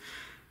properly.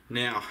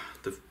 Now,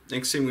 the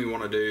next thing we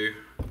want to do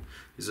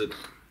is a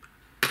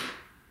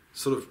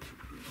sort of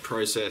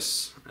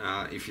process.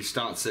 If you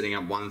start setting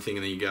up one thing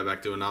and then you go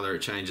back to another,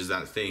 it changes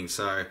that thing.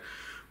 So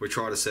we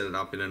try to set it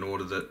up in an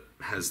order that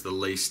has the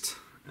least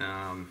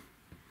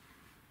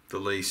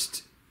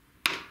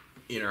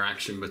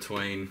interaction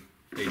between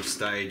each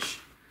stage.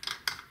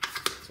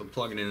 So I'm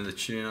plugging into the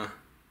tuner.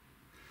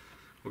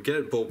 We'll get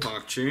it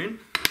ballpark tune,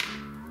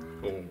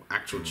 or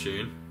actual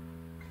tune.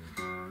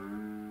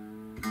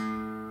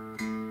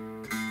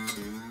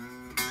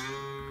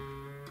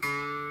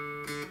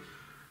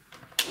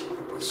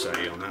 I'll show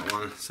you on that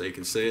one so you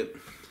can see it.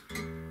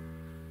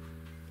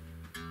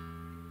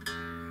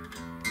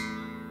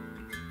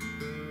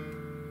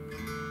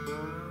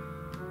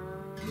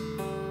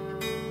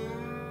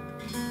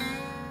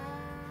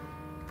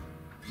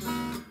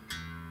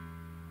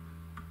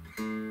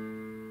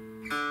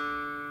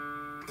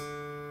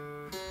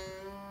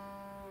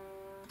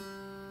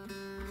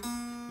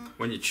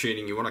 When you're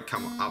tuning, you want to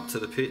come up to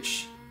the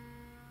pitch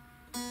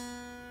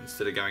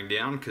instead of going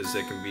down, because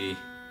there can be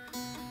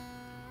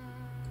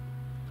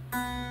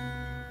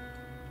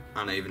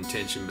uneven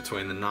tension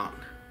between the nut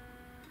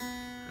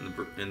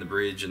and the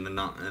bridge and the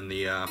nut and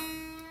the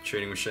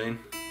tuning machine.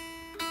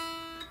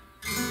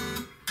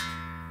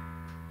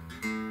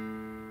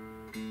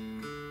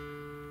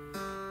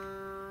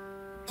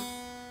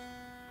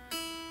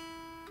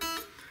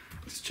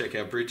 Let's check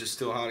our bridge is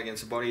still hard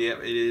against the body.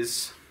 Yep, it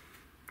is.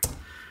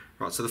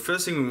 Right, so the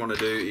first thing we want to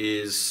do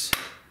is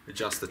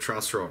adjust the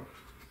truss rod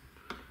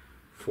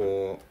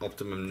for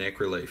optimum neck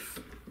relief.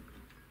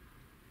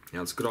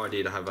 Now it's a good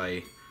idea to have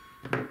a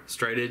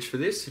straight edge for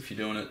this if you're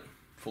doing it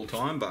full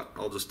time, but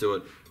I'll just do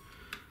it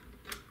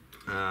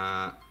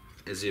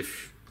as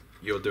if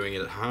you're doing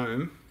it at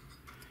home.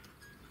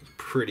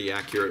 Pretty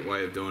accurate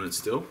way of doing it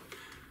still.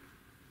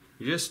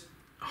 You just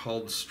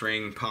hold the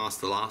string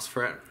past the last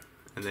fret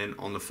and then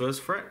on the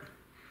first fret,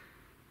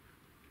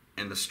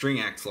 and the string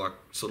acts like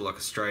sort of like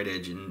a straight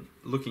edge, and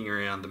looking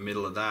around the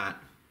middle of that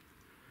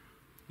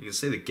you can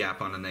see the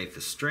gap underneath the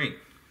string,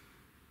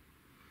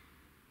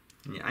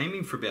 and you're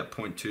aiming for about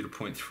 0.2 to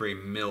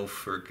 0.3 mil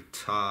for a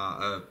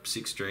guitar,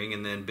 6 string,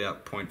 and then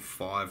about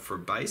 0.5 for a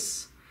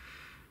bass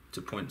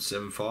to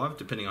 0.75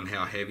 depending on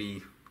how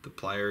heavy the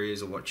player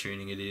is or what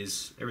tuning it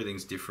is.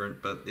 Everything's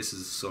different, but this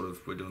is sort of,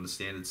 we're doing the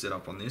standard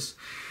setup on this.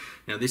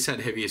 Now this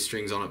had heavier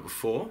strings on it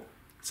before,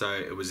 so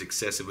it was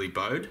excessively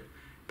bowed.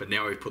 But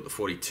now we've put the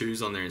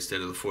 42s on there instead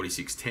of the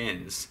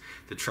 4610s.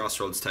 The truss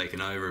rod's taken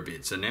over a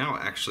bit. So now,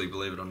 actually,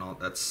 believe it or not,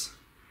 that's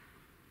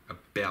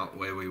about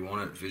where we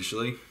want it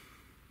visually.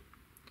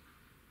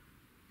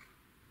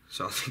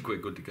 So I think we're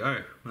good to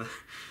go.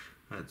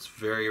 That's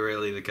very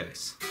rarely the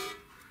case.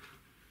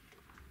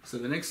 So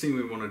the next thing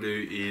we want to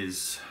do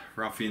is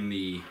rough in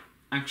the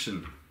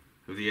action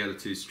of the outer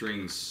 2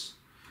 strings.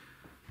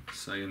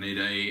 So you'll need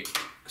a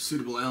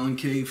suitable Allen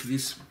key for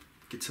this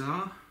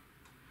guitar,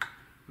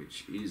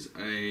 which is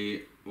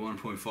a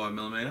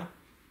 1.5mm,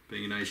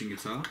 being an Asian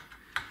guitar.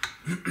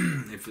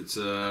 If it's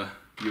a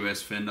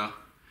US Fender,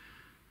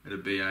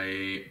 it'd be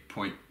a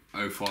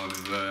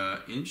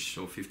 0.05 inch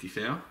or 50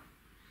 thou.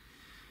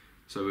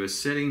 So we're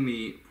setting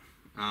the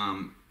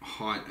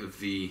height of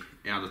the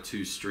outer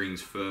 2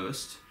 strings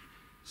first.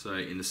 So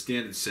in the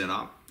standard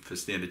setup for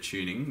standard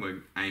tuning,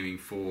 we're aiming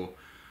for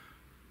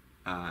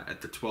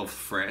at the 12th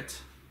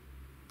fret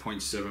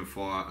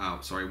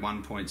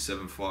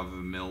 1.75 of a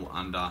mil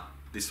under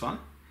this one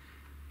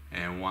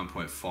and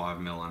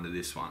 1.5 mil under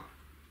this one.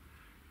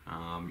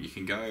 You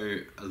can go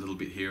a little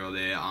bit here or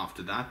there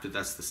after that, but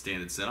that's the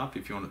standard setup.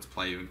 If you want it to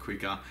play even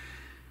quicker,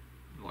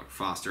 like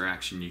faster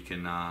action, you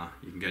can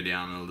go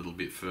down a little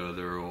bit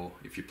further, or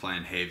if you're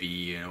playing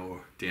heavy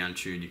or down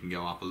tune, you can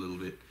go up a little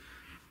bit.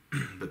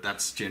 But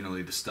that's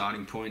generally the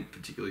starting point,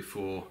 particularly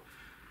for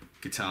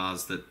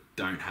guitars that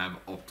don't have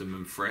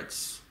optimum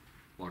frets,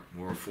 like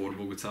more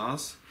affordable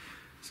guitars.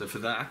 So for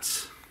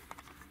that,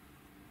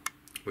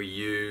 we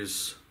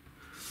use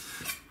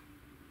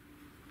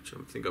which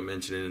I think I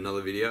mentioned in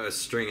another video, a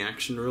string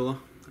action ruler.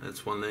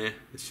 That's one there.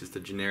 It's just a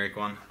generic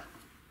one.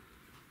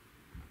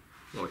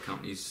 A lot of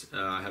companies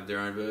have their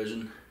own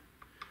version.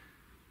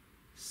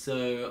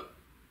 So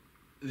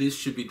this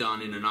should be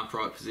done in an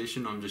upright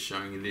position. I'm just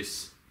showing you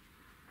this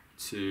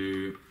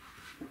to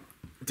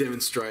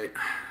demonstrate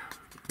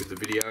with the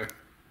video.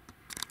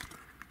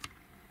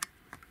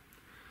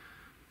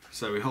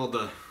 So we hold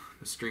the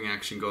string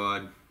action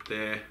guide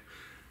there.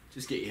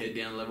 Just get your head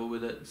down level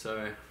with it.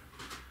 So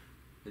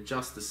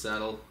adjust the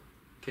saddle,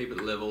 keep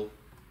it level,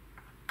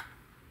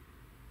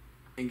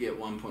 and get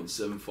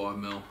 1.75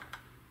 mil.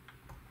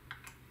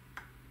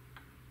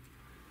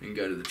 And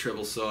go to the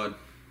treble side.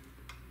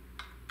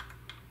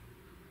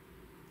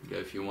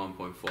 Go for your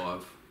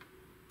 1.5.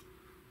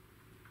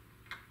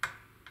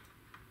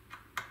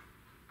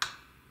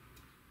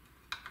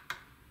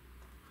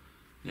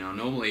 Now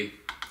normally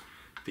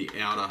the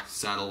outer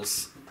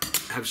saddles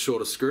have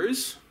shorter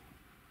screws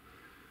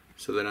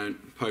so they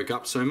don't poke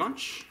up so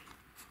much.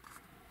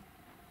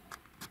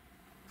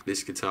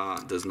 This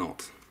guitar does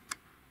not.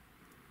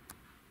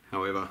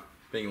 However,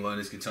 being a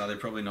learner's guitar, they're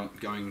probably not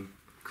going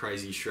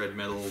crazy shred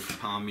metal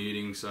palm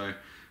muting, so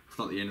it's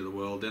not the end of the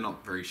world. They're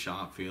not very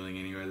sharp feeling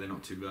anyway. They're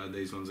not too bad.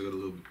 These ones have got a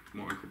little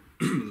more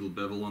little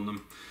bevel on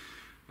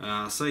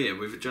them. So yeah,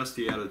 we've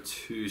adjusted the outer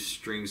two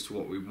strings to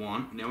what we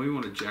want. Now we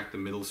want to jack the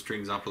middle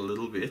strings up a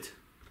little bit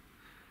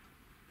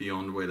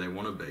beyond where they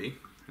want to be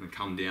and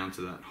come down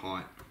to that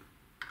height.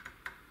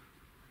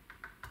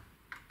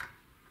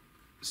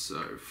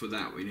 So for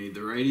that we need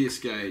the radius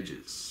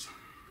gauges,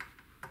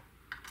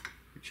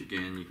 which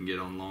again you can get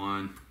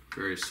online,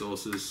 various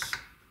sources,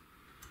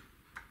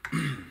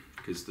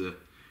 because the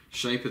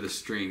shape of the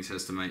strings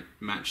has to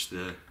match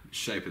the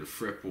shape of the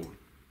fretboard.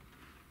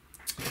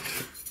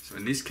 So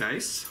in this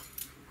case,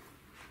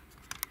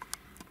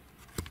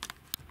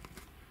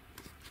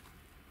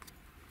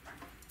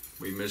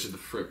 we measure the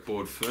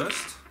fretboard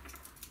first,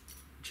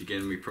 which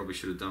again we probably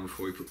should have done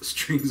before we put the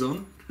strings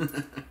on.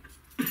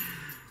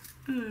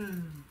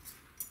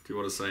 Do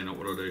what I say, not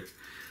what I do.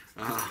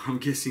 I'm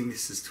guessing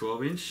this is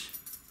 12 inch,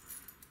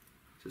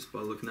 just by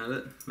looking at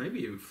it.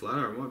 Maybe even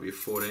flatter, it might be a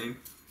 14.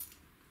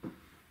 So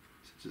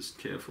just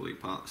carefully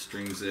part the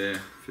strings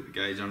there, fit the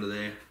gauge under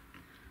there.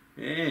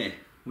 Yeah,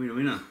 winner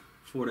winner,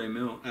 14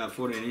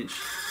 inch.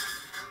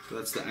 So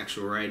that's the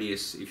actual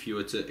radius. If you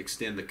were to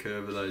extend the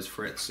curve of those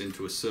frets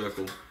into a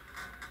circle,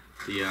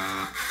 the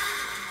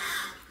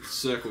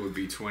circle would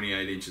be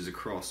 28 inches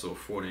across, or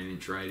 14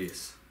 inch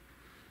radius.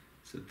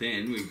 So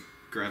then we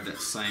grab that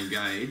same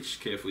gauge,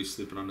 carefully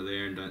slip it under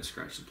there and don't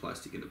scratch the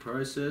plastic in the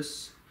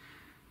process.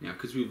 Now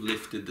because we've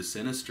lifted the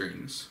center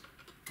strings,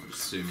 I'll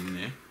just zoom in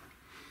there.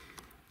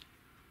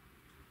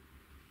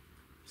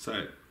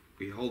 So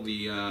we hold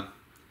the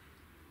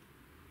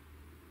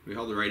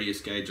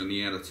radius gauge on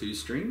the outer two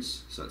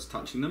strings, so it's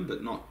touching them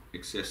but not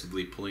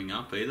excessively pulling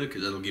up either,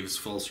 because that'll give us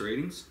false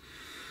readings.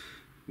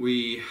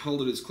 We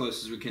hold it as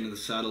close as we can to the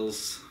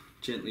saddles,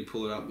 gently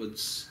pull it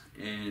upwards,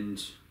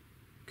 and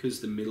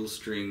because the middle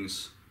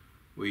strings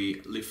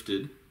we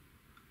lifted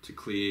to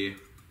clear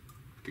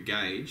the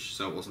gauge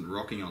so it wasn't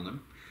rocking on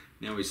them,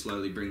 now we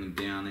slowly bring them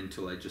down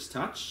until they just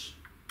touch.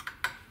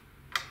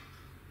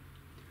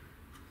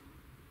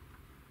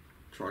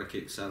 Try to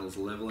keep the saddles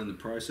level in the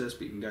process,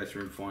 but you can go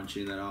through and fine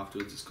tune that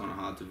afterwards. It's kind of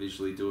hard to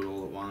visually do it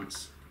all at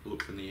once.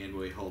 Look from the end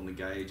where you're holding the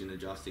gauge and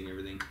adjusting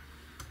everything.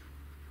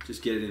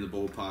 Just get it in the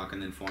ballpark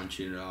and then fine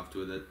tune it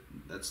afterward.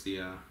 That's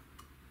the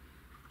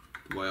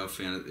way I've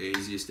found it the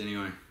easiest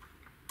anyway.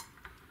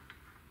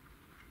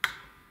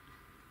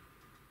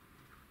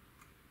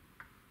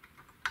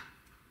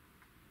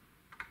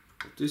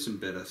 I'll do some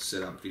better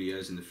setup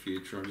videos in the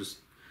future. I'm just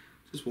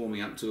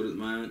warming up to it at the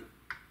moment.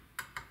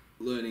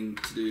 Learning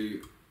to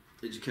do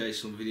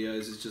educational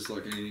videos is just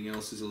like anything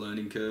else, is a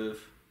learning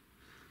curve.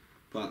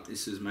 But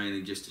this is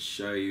mainly just to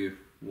show you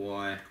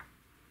why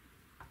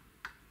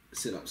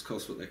setups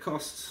cost what they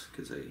cost,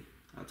 because they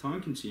are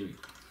time consuming.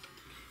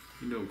 You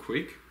can do them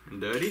quick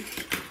and dirty,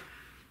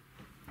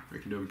 or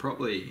you can do them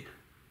properly.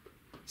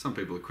 Some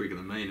people are quicker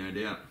than me, no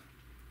doubt.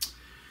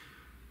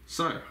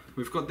 So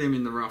we've got them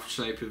in the rough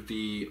shape of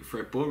the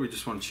fretboard. We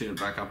just want to tune it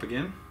back up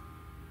again.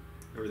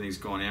 Everything's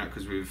gone out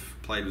because we've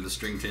played with the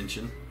string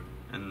tension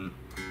and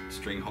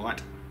string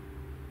height.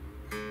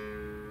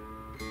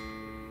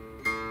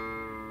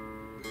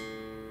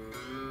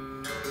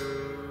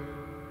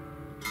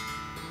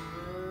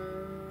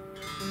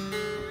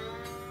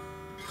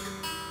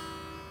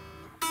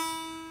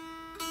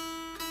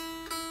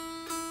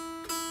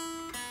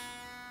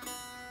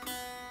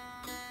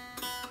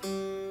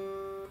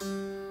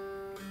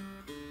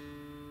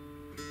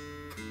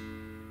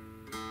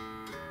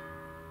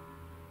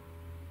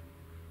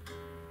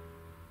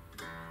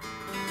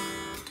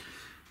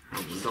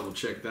 Double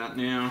check that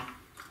now.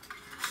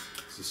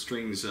 The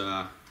strings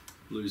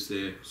lose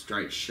their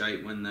straight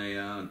shape when they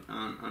aren't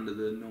under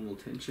the normal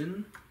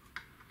tension.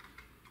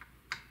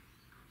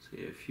 So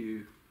yeah, a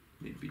few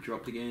need to be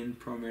dropped again,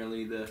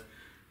 primarily the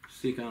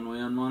thick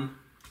unwound one.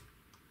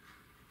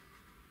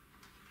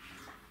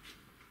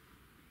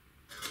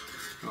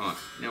 Right,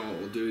 now what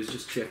we'll do is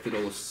just check that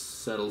all the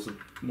saddles are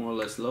more or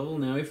less level.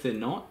 Now if they're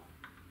not,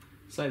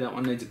 say that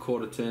one needs a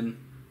quarter turn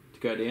to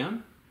go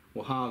down,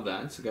 we'll halve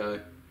that, so go,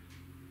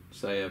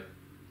 say a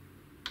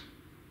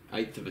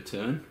eighth of a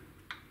turn,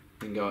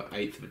 then go an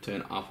eighth of a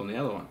turn up on the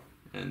other one.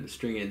 And the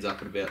string ends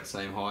up at about the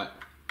same height,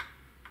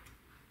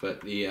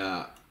 but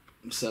the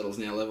saddle's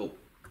now level.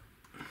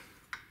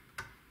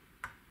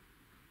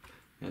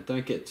 Now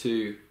don't get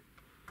too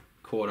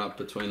caught up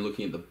between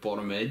looking at the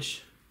bottom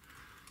edge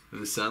of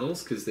the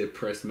saddles, because they're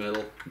pressed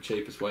metal, the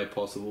cheapest way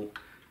possible.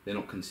 They're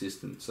not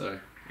consistent, so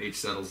each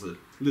saddle's a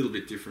little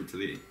bit different to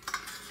the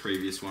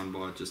previous one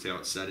by just how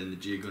it sat in the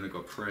jig when it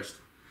got pressed.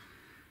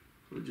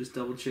 We'll just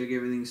double check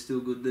everything's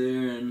still good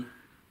there, and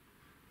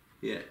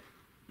yeah,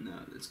 no,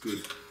 that's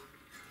good.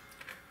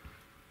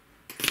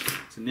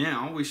 So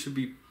now we should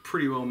be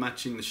pretty well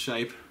matching the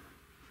shape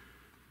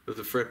of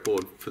the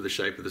fretboard for the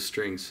shape of the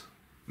strings.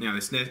 Now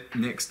this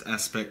next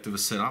aspect of a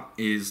setup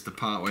is the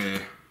part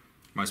where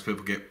most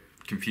people get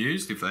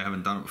confused if they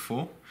haven't done it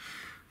before.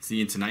 It's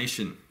the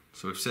intonation.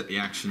 So we've set the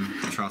action,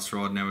 the truss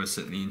rod, now we're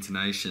setting the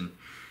intonation.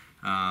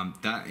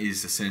 That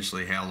is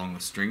essentially how long the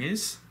string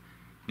is.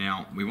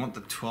 Now we want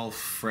the 12th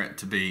fret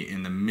to be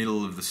in the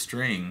middle of the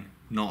string,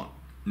 not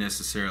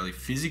necessarily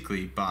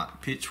physically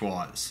but pitch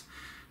wise.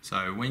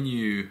 So when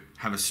you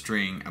have a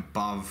string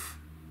above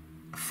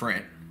a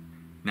fret,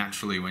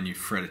 naturally when you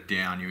fret it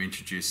down you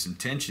introduce some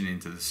tension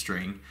into the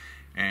string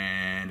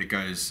and it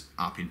goes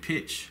up in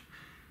pitch.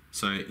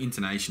 So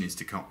intonation is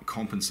to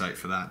compensate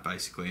for that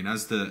basically, and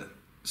as the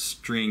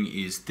string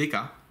is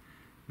thicker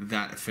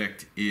that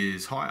effect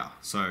is higher,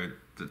 so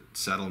the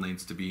saddle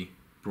needs to be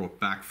brought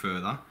back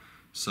further,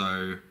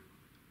 so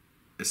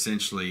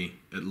essentially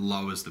it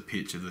lowers the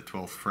pitch of the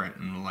 12th fret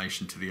in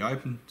relation to the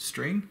open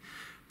string,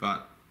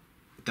 but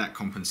that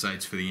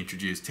compensates for the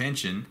introduced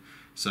tension,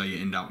 so you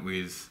end up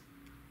with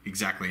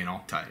exactly an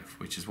octave,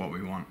 which is what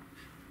we want.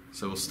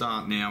 So we'll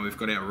start now. We've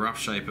got our rough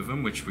shape of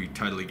them, which we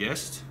totally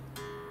guessed.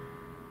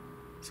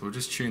 So we'll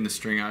just tune the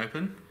string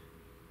open.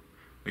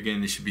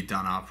 Again, this should be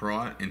done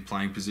upright in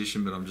playing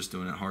position, but I'm just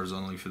doing it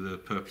horizontally for the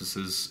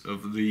purposes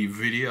of the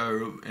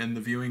video and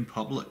the viewing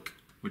public,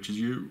 which is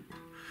you.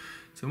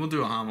 So we'll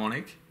do a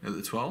harmonic at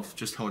the 12th.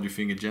 Just hold your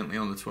finger gently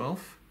on the 12th.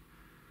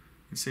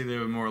 You can see they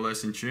were more or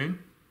less in tune.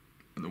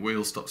 And the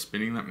wheel stops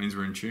spinning, that means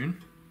we're in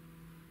tune.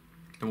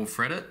 Then we'll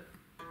fret it.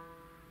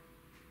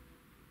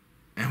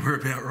 And we're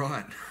about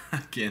right.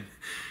 Again,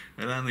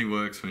 it only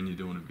works when you're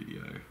doing a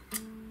video.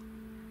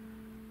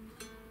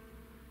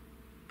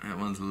 That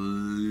one's a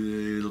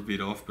little bit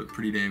off, but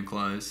pretty damn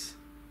close.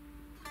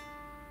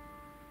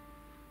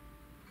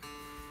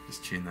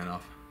 Just tune that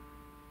up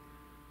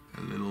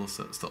a little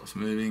so it stops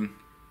moving.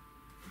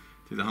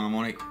 Do the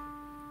harmonic.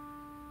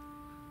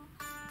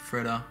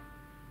 Fretter.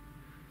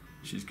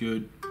 She's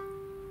good.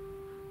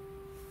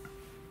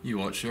 You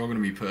watch, you're all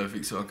going to be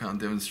perfect, so I can't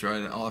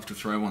demonstrate it. I'll have to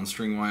throw one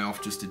string way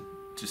off just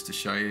to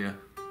show you.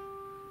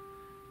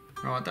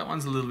 Right, that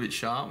one's a little bit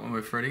sharp when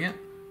we're fretting it.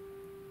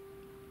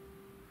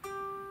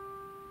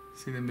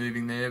 See them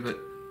moving there, but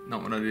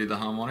not when I do the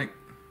harmonic.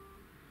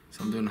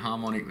 So I'm doing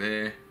harmonic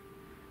there,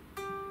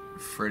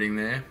 fretting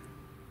there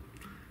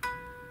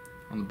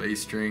on the B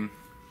string.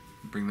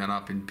 Bring that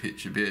up in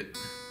pitch a bit.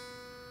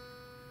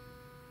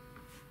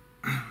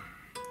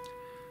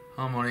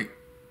 Harmonic,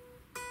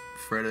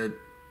 fretted.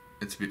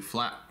 It's a bit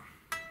flat.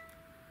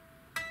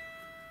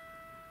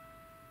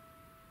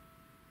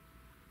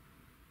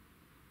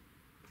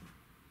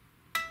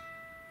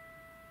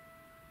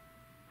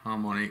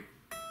 Harmonic,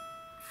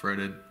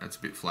 fretted, that's a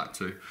bit flat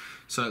too.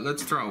 So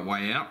let's throw it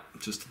way out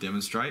just to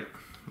demonstrate.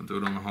 We'll do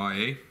it on the high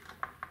E.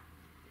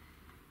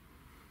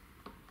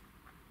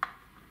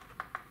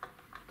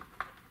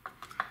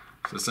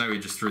 So say we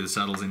just threw the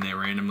saddles in there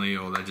randomly,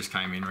 or they just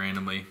came in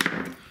randomly.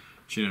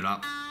 Tune it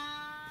up.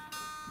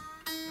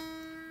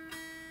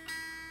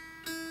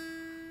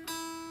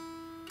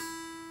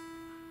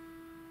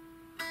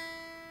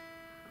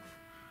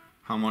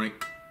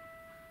 Harmonic,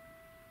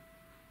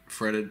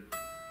 fretted.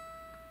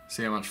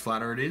 See how much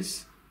flatter it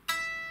is?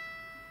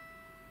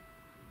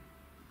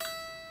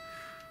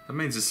 That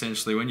means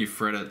essentially when you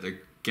fret it, the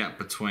gap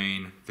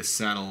between the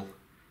saddle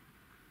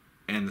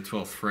and the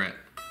 12th fret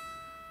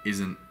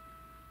isn't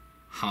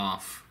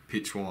half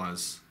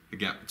pitch-wise the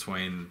gap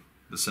between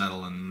the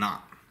saddle and the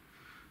nut.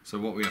 So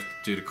what we have to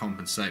do to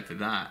compensate for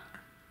that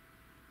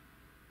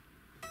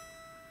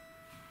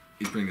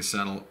is bring the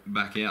saddle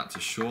back out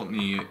to shorten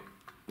the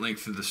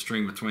length of the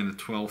string between the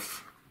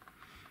 12th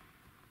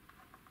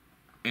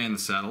and the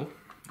saddle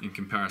in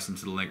comparison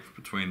to the length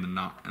between the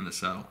nut and the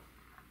saddle.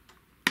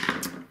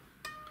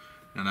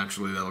 Now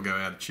naturally that'll go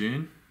out of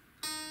tune.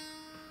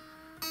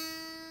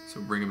 So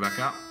we'll bring it back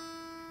up.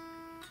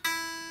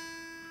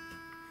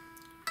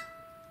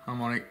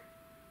 Harmonic,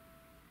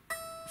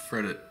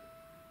 fret it.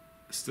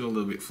 Still a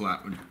little bit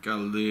flat, we'll go a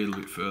little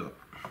bit further.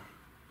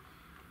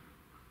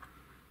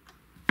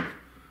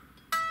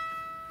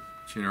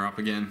 Tune her up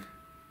again.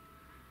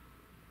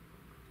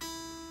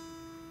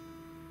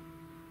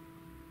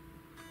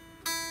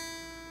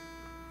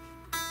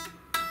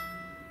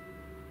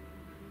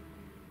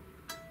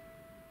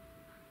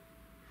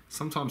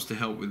 sometimes to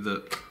help with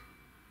the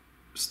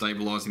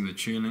stabilising the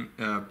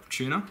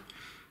tuner,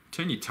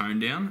 turn your tone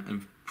down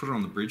and put it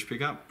on the bridge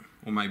pickup,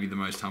 or maybe the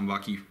most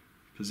humbucky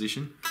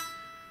position.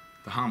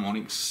 The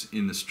harmonics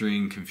in the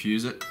string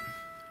confuse it.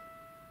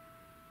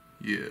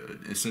 You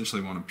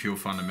essentially want a pure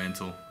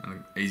fundamental,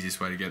 and the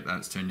easiest way to get that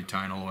is turn your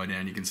tone all the way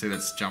down. You can see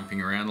that's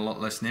jumping around a lot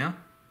less now.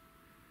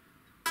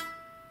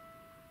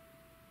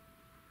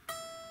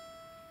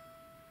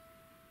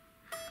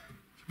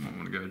 You might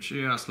want to go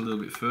just a little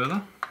bit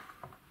further.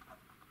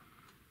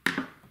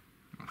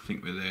 I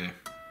think we're there.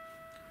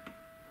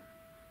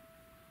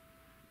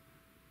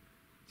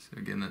 So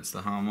again, that's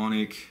the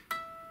harmonic,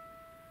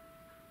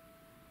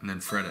 and then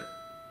fret it,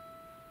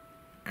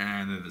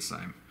 and they're the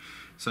same.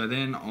 So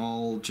then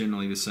I'll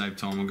generally, the same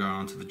time, I'll go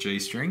onto the G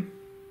string.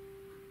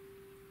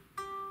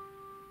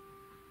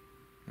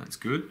 That's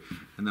good.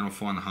 And then I'll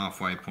find the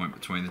halfway point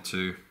between the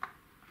two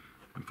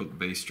and put the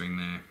B string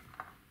there.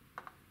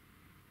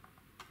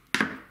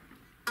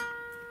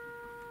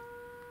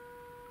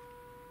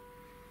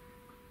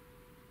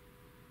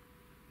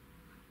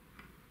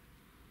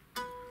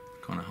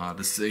 Kind of hard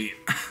to see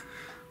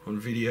on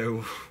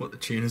video what the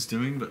tuner's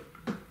doing, but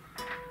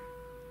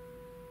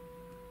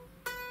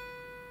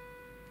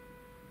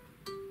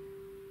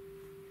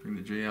bring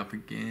the G up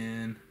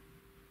again.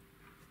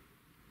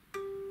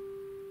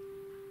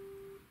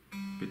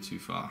 Bit too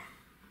far.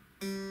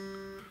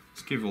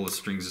 Just give all the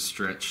strings a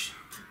stretch.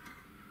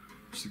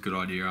 It's a good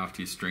idea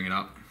after you string it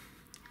up.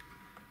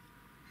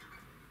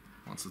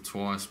 Once or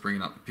twice, bring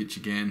it up the pitch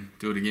again,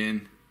 do it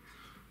again.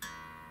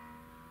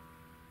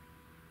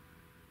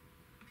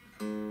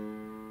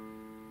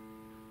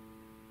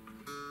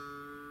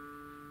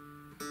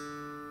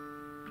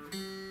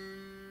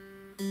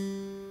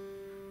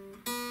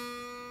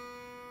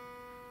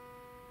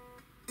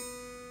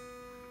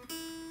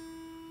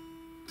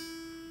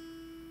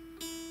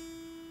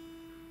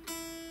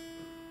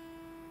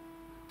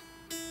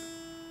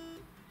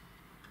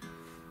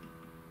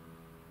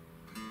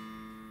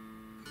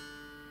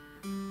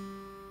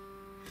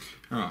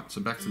 Alright,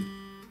 so back to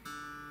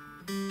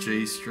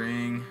G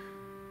string,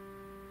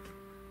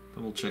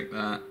 double check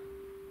that.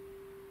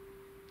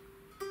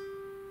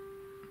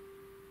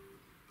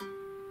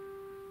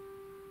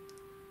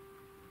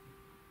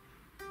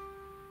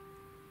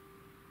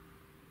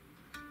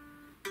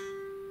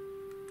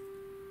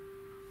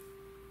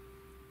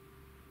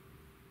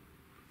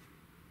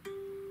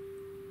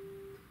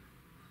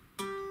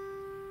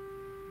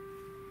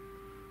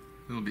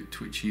 A little bit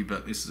twitchy,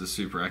 but this is a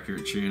super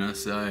accurate tuner,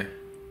 so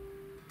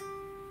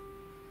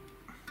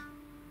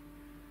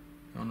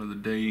onto the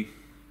D.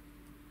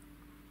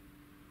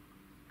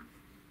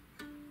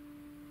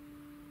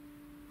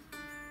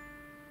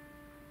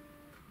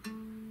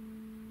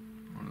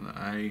 Onto the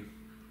A.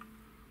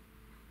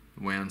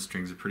 The wound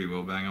strings are pretty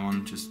well bang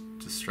on, just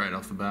straight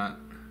off the bat.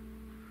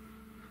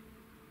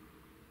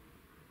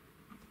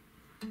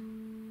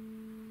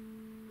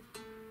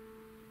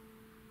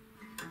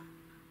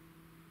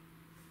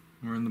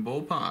 We're in the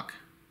ballpark.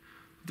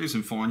 Do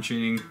some fine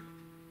tuning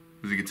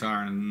with the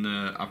guitar in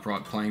the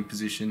upright playing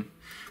position,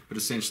 but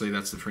essentially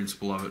that's the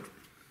principle of it.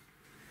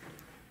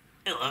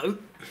 Hello.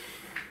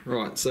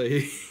 Right, so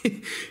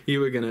here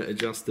we're going to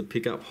adjust the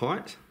pickup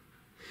height.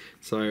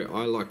 So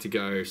I like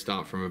to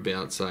start from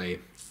about, say,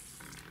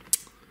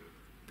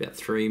 about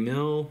 3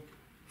 mil,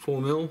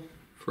 4 mil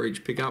for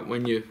each pickup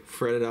when you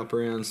fret it up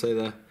around, say,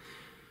 the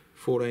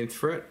 14th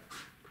fret.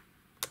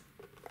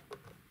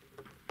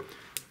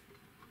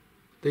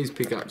 These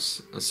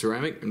pickups are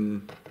ceramic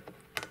and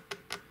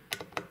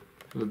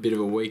have a bit of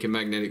a weaker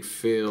magnetic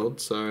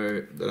field,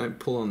 so they don't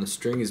pull on the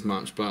string as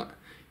much, but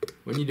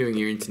when you're doing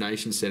your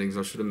intonation settings,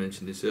 I should have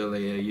mentioned this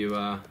earlier,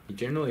 you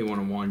generally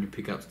want to wind your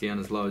pickups down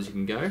as low as you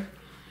can go,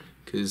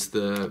 because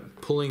the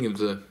pulling of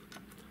the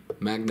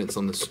magnets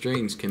on the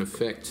strings can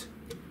affect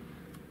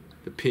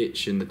the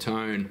pitch and the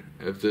tone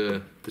of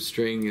the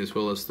string as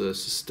well as the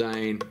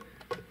sustain.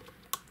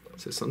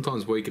 So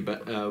sometimes weaker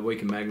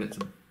magnets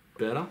are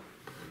better.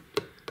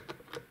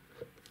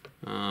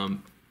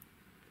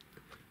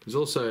 There's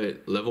also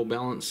level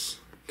balance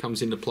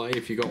comes into play.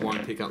 If you've got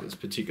one pickup that's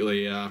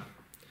particularly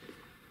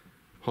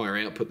higher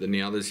output than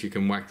the others, you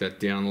can whack that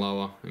down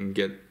lower and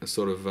get a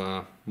sort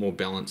of more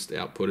balanced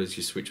output as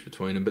you switch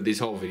between them. But this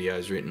whole video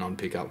is written on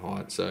pickup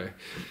height, so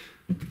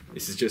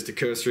this is just a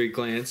cursory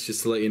glance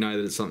just to let you know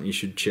that it's something you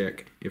should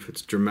check if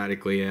it's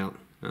dramatically out.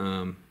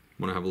 Want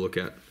to have a look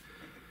at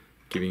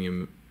giving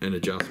him an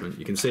adjustment.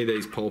 You can see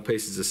these pole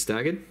pieces are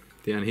staggered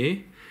down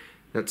here.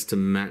 That's to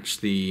match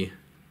the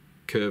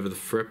curve of the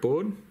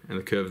fretboard and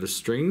the curve of the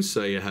strings,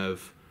 so you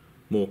have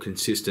more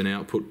consistent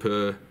output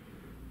per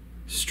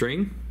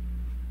string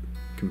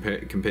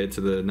compared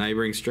to the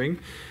neighbouring string.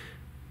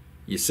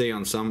 You see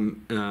on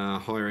some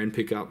higher end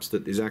pickups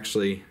that there's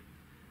actually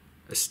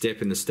a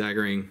step in the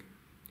staggering,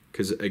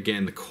 because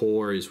again the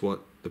core is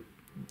what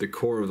the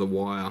core of the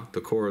wire,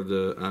 the core of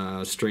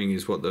the string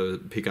is what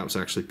the pickup's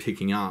actually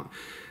picking up.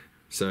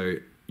 So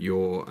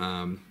your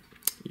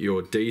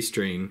D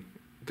string,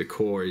 the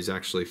core is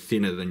actually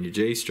thinner than your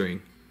G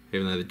string,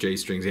 even though the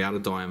G-string's outer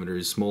diameter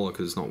is smaller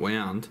because it's not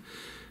wound,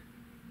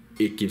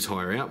 it gives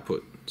higher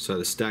output. So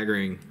the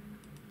staggering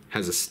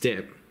has a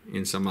step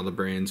in some other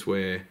brands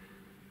where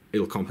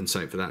it'll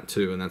compensate for that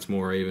too, and that's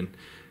more even.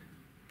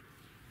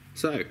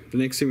 So the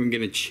next thing we're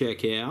going to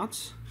check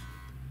out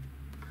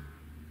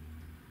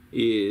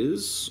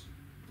is,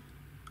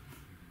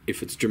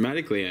 if it's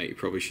dramatically out, you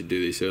probably should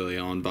do this early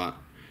on, but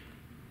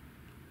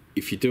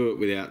if you do it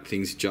without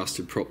things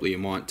adjusted properly, you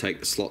might take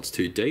the slots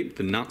too deep,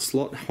 the nut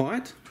slot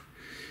height.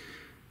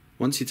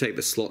 Once you take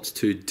the slots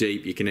too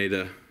deep, you can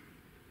either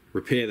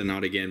repair the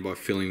nut again by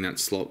filling that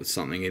slot with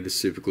something, either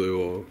super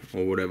glue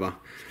or whatever,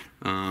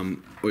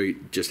 or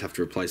you just have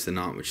to replace the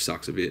nut, which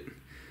sucks a bit.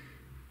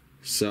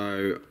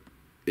 So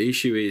the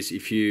issue is,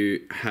 if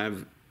you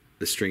have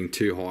the string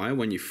too high,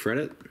 when you fret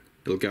it,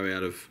 it'll go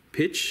out of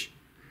pitch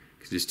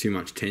because there's too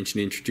much tension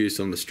introduced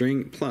on the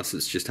string, plus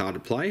it's just hard to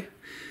play.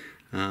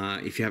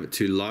 If you have it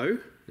too low,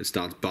 it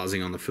starts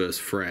buzzing on the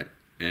first fret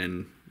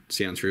and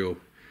sounds real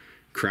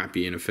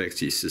crappy and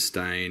affects your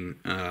sustain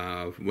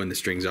when the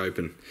string's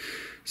open.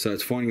 So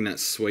it's finding that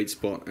sweet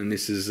spot, and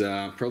this is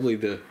probably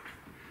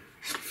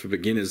for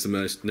beginners, the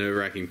most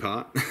nerve-wracking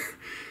part.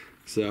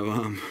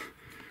 So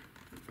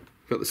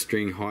got the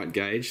string height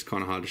gauge. It's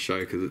kind of hard to show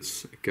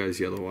because it goes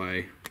the other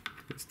way.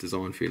 It's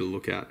designed for you to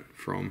look at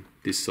from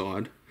this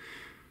side.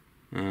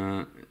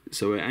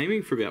 So we're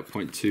aiming for about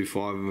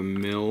 0.25 of a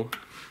mil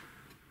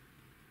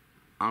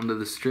under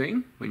the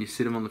string when you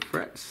sit them on the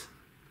frets.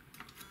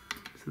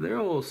 So they're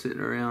all sitting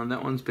around,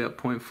 that one's about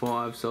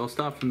 0.5, so I'll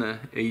start from the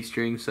E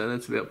string, so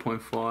that's about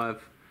 0.5,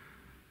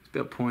 it's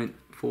about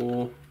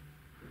 0.4,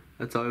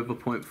 that's over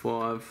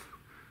 0.5,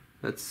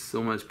 that's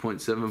almost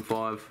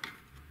 0.75,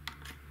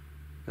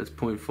 that's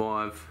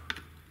 0.5,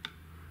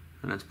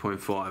 and that's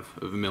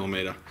 0.5 of a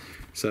millimetre.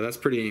 So that's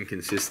pretty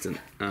inconsistent.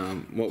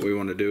 What we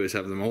want to do is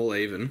have them all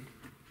even,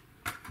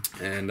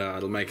 and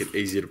it'll make it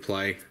easier to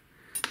play,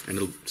 and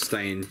it'll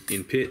stay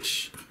in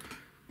pitch.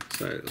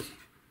 So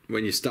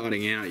when you're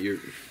starting out,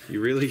 you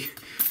really,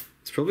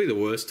 it's probably the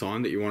worst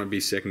time that you want to be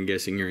second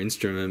guessing your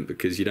instrument,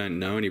 because you don't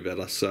know any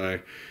better, so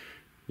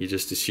you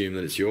just assume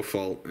that it's your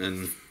fault,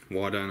 and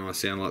why don't I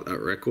sound like that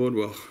record?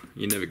 Well,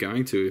 you're never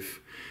going to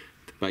if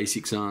the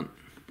basics aren't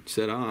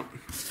set up.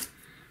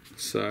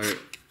 So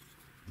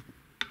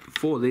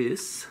for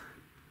this,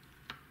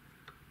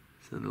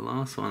 so the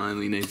last one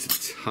only needs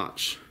a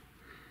touch.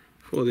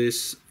 For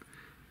this,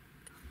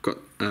 got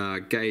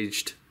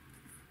gauged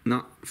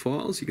nut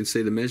files. You can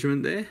see the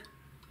measurement there.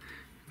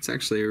 It's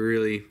actually a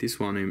really, this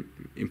one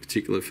in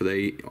particular for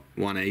the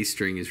 1E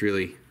string is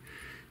really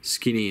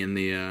skinny, and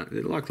they're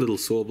like little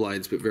saw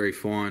blades but very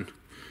fine,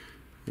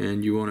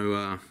 and you want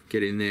to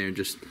get in there and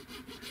just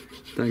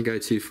don't go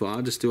too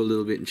far, just do a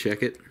little bit and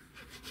check it.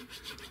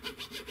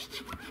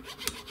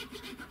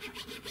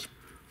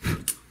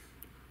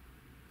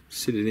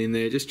 Sit it in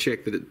there, just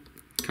check that it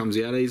comes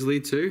out easily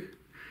too.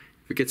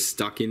 If it gets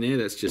stuck in there,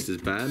 that's just as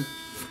bad.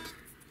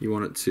 You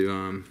want it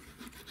to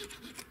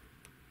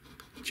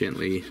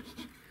gently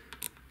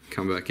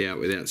come back out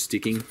without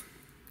sticking,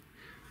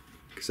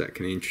 because that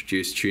can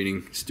introduce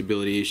tuning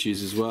stability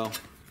issues as well.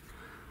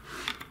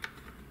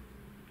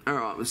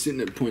 Alright, we're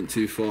sitting at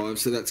 0.25,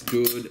 so that's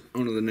good.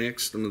 Onto the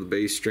next, onto the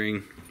B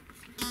string.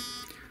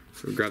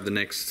 So we'll grab the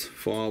next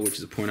file, which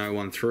is a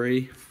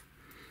 0.013.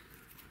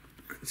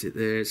 That's it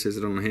there, it says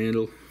it on the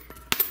handle.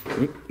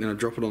 Then I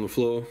drop it on the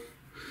floor.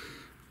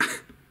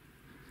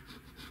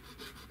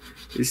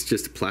 This is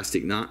just a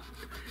plastic nut.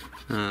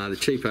 The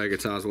cheapo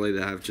guitars will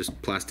either have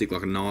just plastic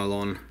like a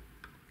nylon,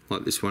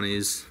 like this one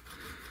is.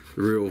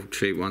 The real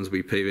cheap ones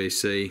will be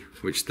PVC,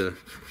 which the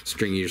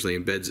string usually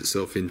embeds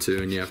itself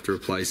into, and you have to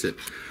replace it.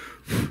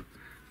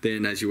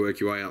 Then as you work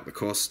your way up the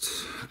cost,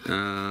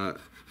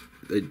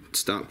 they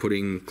start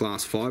putting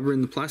glass fibre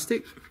in the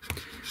plastic,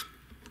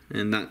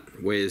 and that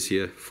wears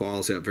your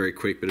files out very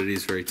quick, but it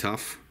is very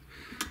tough.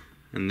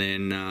 And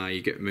then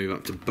you move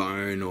up to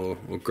bone or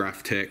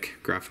graphite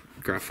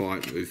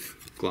with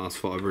glass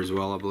fibre as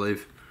well, I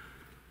believe.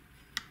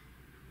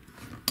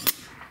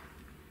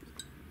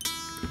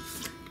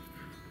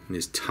 And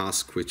there's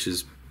tusk, which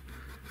is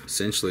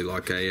essentially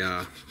like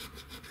a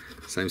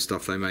same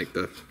stuff they make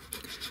the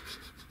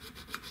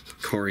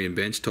Corian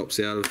bench tops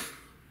out of.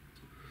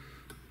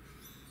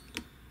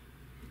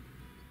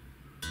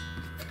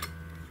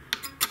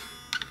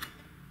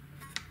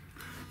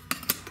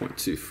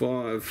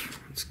 .25,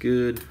 that's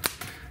good.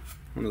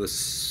 Onto the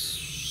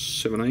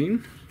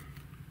 17.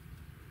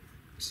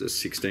 It's a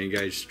 16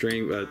 gauge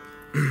string, but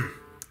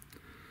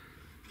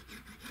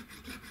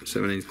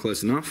 17 is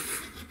close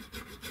enough.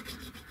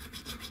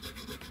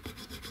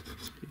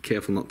 Be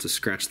careful not to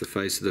scratch the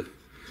face of the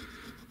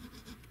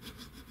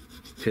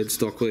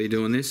headstock while you're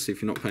doing this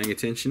if you're not paying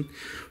attention.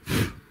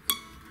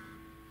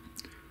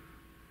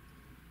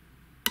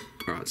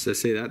 Alright, so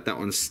see that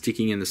one's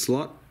sticking in the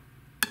slot.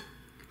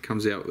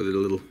 Comes out with a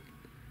little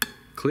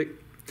click.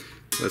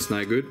 That's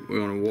no good. We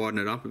want to widen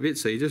it up a bit,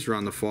 so you just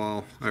run the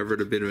file over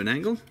at a bit of an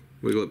angle,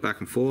 wiggle it back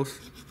and forth.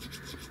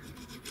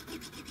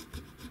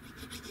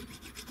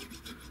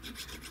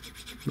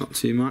 not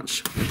too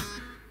much.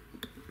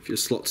 If your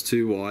slot's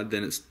too wide,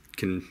 then it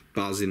can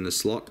buzz in the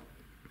slot.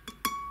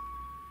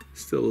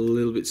 Still a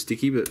little bit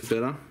sticky, but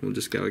better. We'll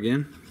just go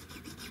again.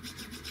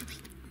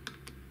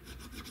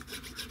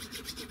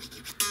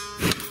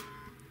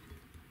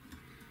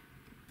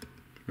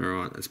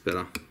 Alright, that's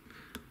better.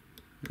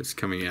 It's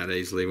coming out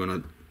easily when I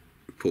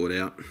pull it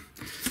out.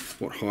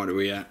 What height are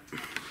we at?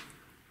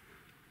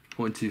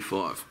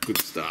 0.25. Good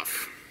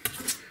stuff.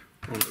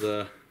 On to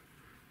the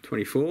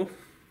 24.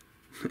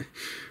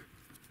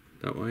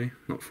 That way,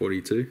 not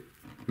 42.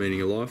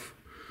 Meaning of life.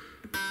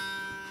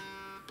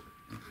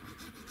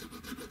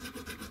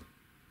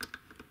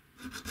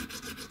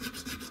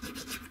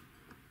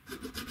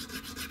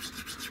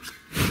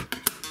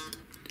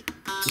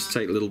 Just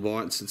take little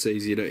bites. It's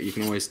easier to, you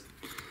can always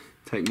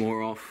take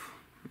more off.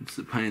 It's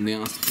a pain in the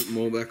ass to put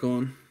more back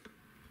on.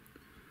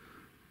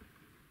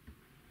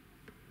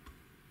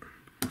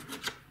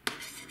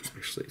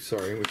 Actually,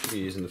 sorry, we should be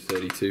using the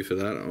 32 for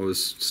that. I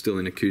was still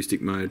in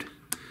acoustic mode.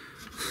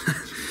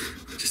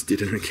 Just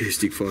did an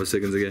acoustic 5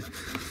 seconds ago.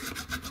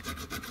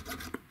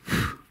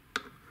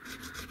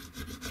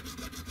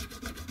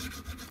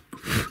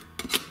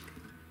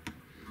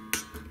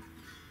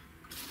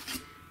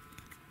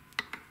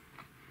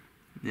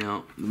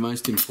 Now, the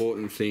most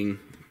important thing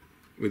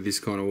with this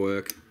kind of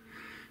work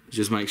is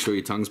just make sure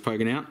your tongue's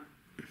poking out.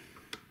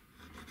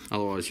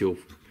 Otherwise you'll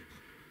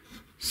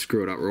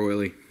screw it up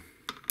royally.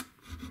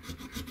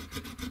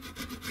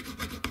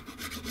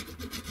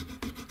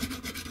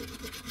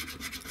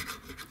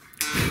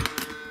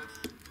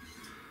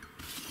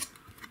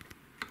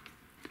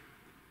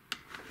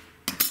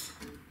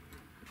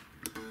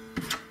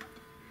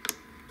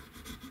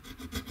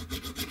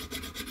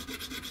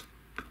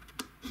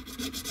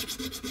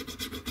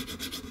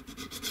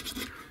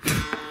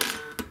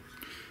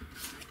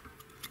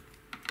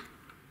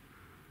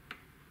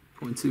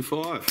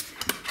 .25.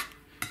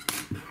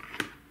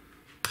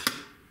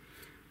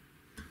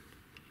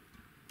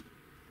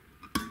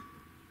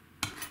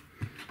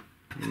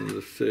 And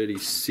the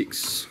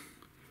 36.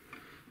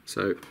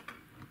 So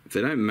if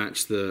they don't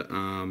match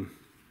the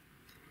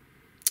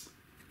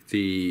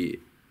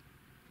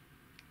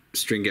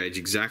string gauge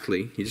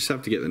exactly, you just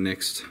have to get the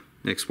next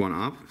one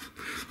up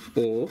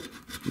or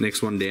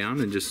next one down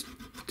and just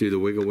do the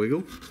wiggle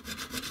wiggle.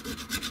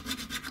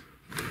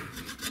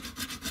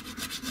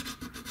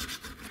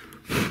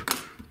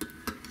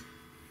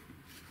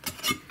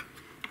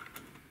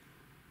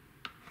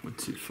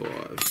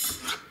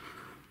 .25.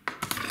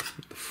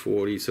 The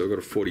 40, so I've got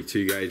a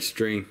 42 gauge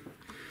string.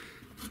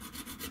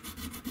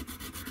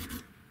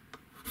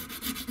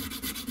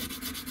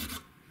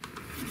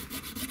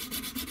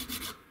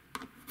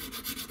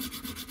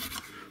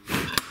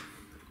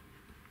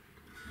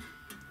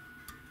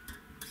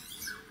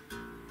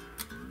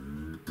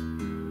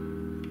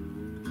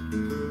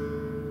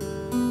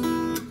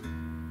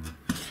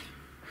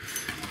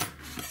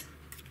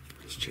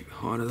 Let's check the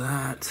height of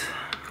that.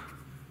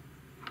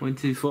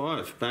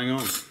 0.25, bang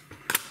on.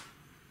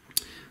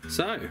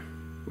 So,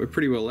 we're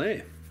pretty well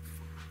there.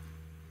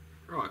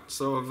 Right,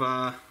 so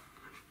I've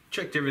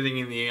checked everything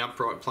in the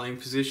upright playing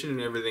position and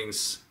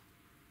everything's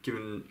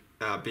been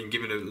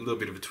given a little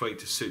bit of a tweak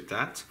to suit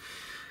that.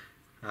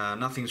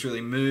 Nothing's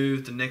really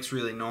moved, the neck's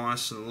really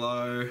nice and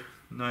low,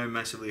 no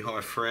massively high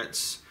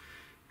frets,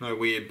 no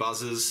weird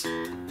buzzes.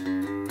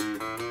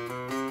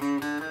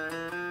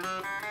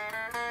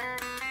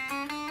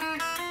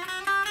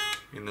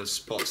 In the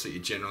spots that you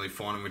generally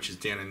find them, which is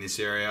down in this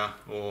area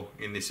or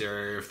in this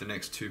area if the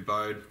neck's too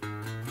bowed.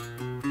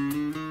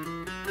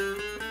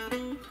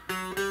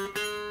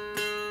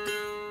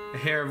 A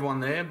hair of one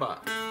there,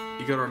 but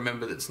you got to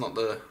remember that it's not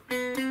a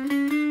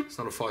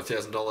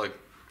 $5,000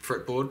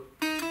 fretboard.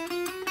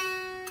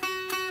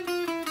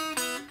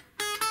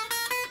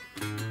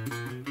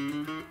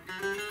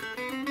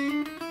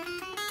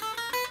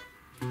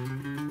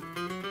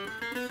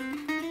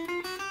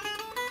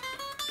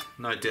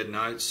 No dead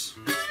notes.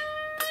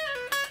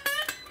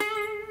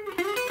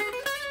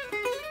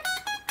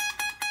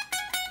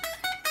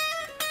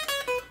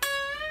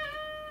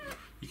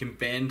 You can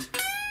bend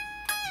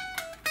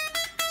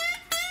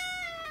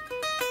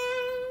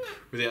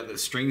without the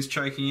strings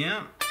choking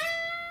out.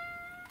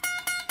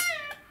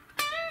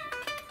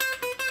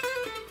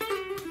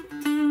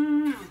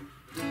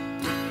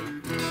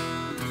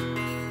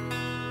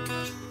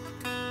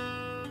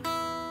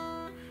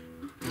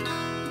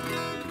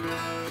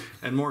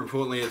 And more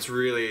importantly, it's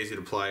really easy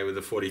to play with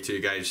the 42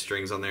 gauge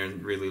strings on there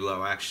and really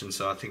low action,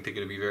 so I think they're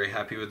going to be very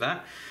happy with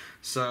that.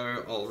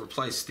 So I'll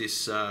replace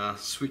this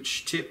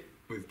switch tip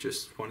with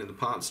just one in the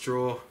parts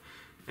drawer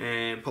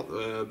and pop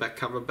the back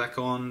cover back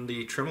on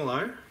the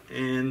tremolo,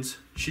 and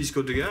she's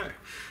good to go.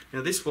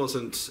 Now, this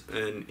wasn't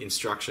an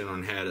instruction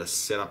on how to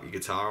set up your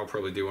guitar. I'll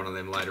probably do one of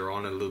them later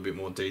on in a little bit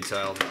more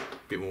detailed, a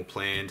bit more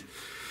planned,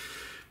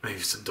 maybe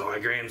some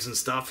diagrams and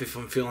stuff if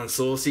I'm feeling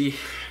saucy,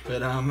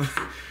 but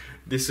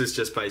this is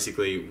just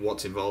basically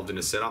what's involved in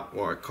a setup,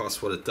 why it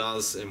costs what it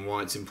does, and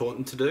why it's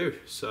important to do.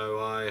 So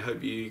I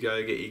hope you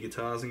go get your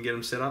guitars and get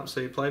them set up so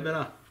you play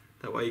better.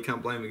 That way you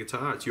can't blame the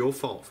guitar. It's your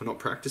fault for not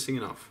practicing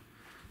enough.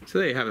 So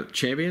there you have it,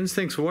 champions.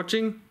 Thanks for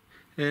watching.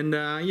 And,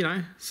 you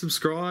know,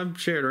 subscribe,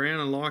 share it around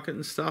and like it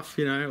and stuff,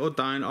 you know, or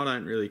don't. I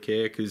don't really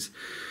care because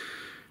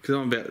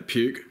I'm about to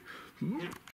puke.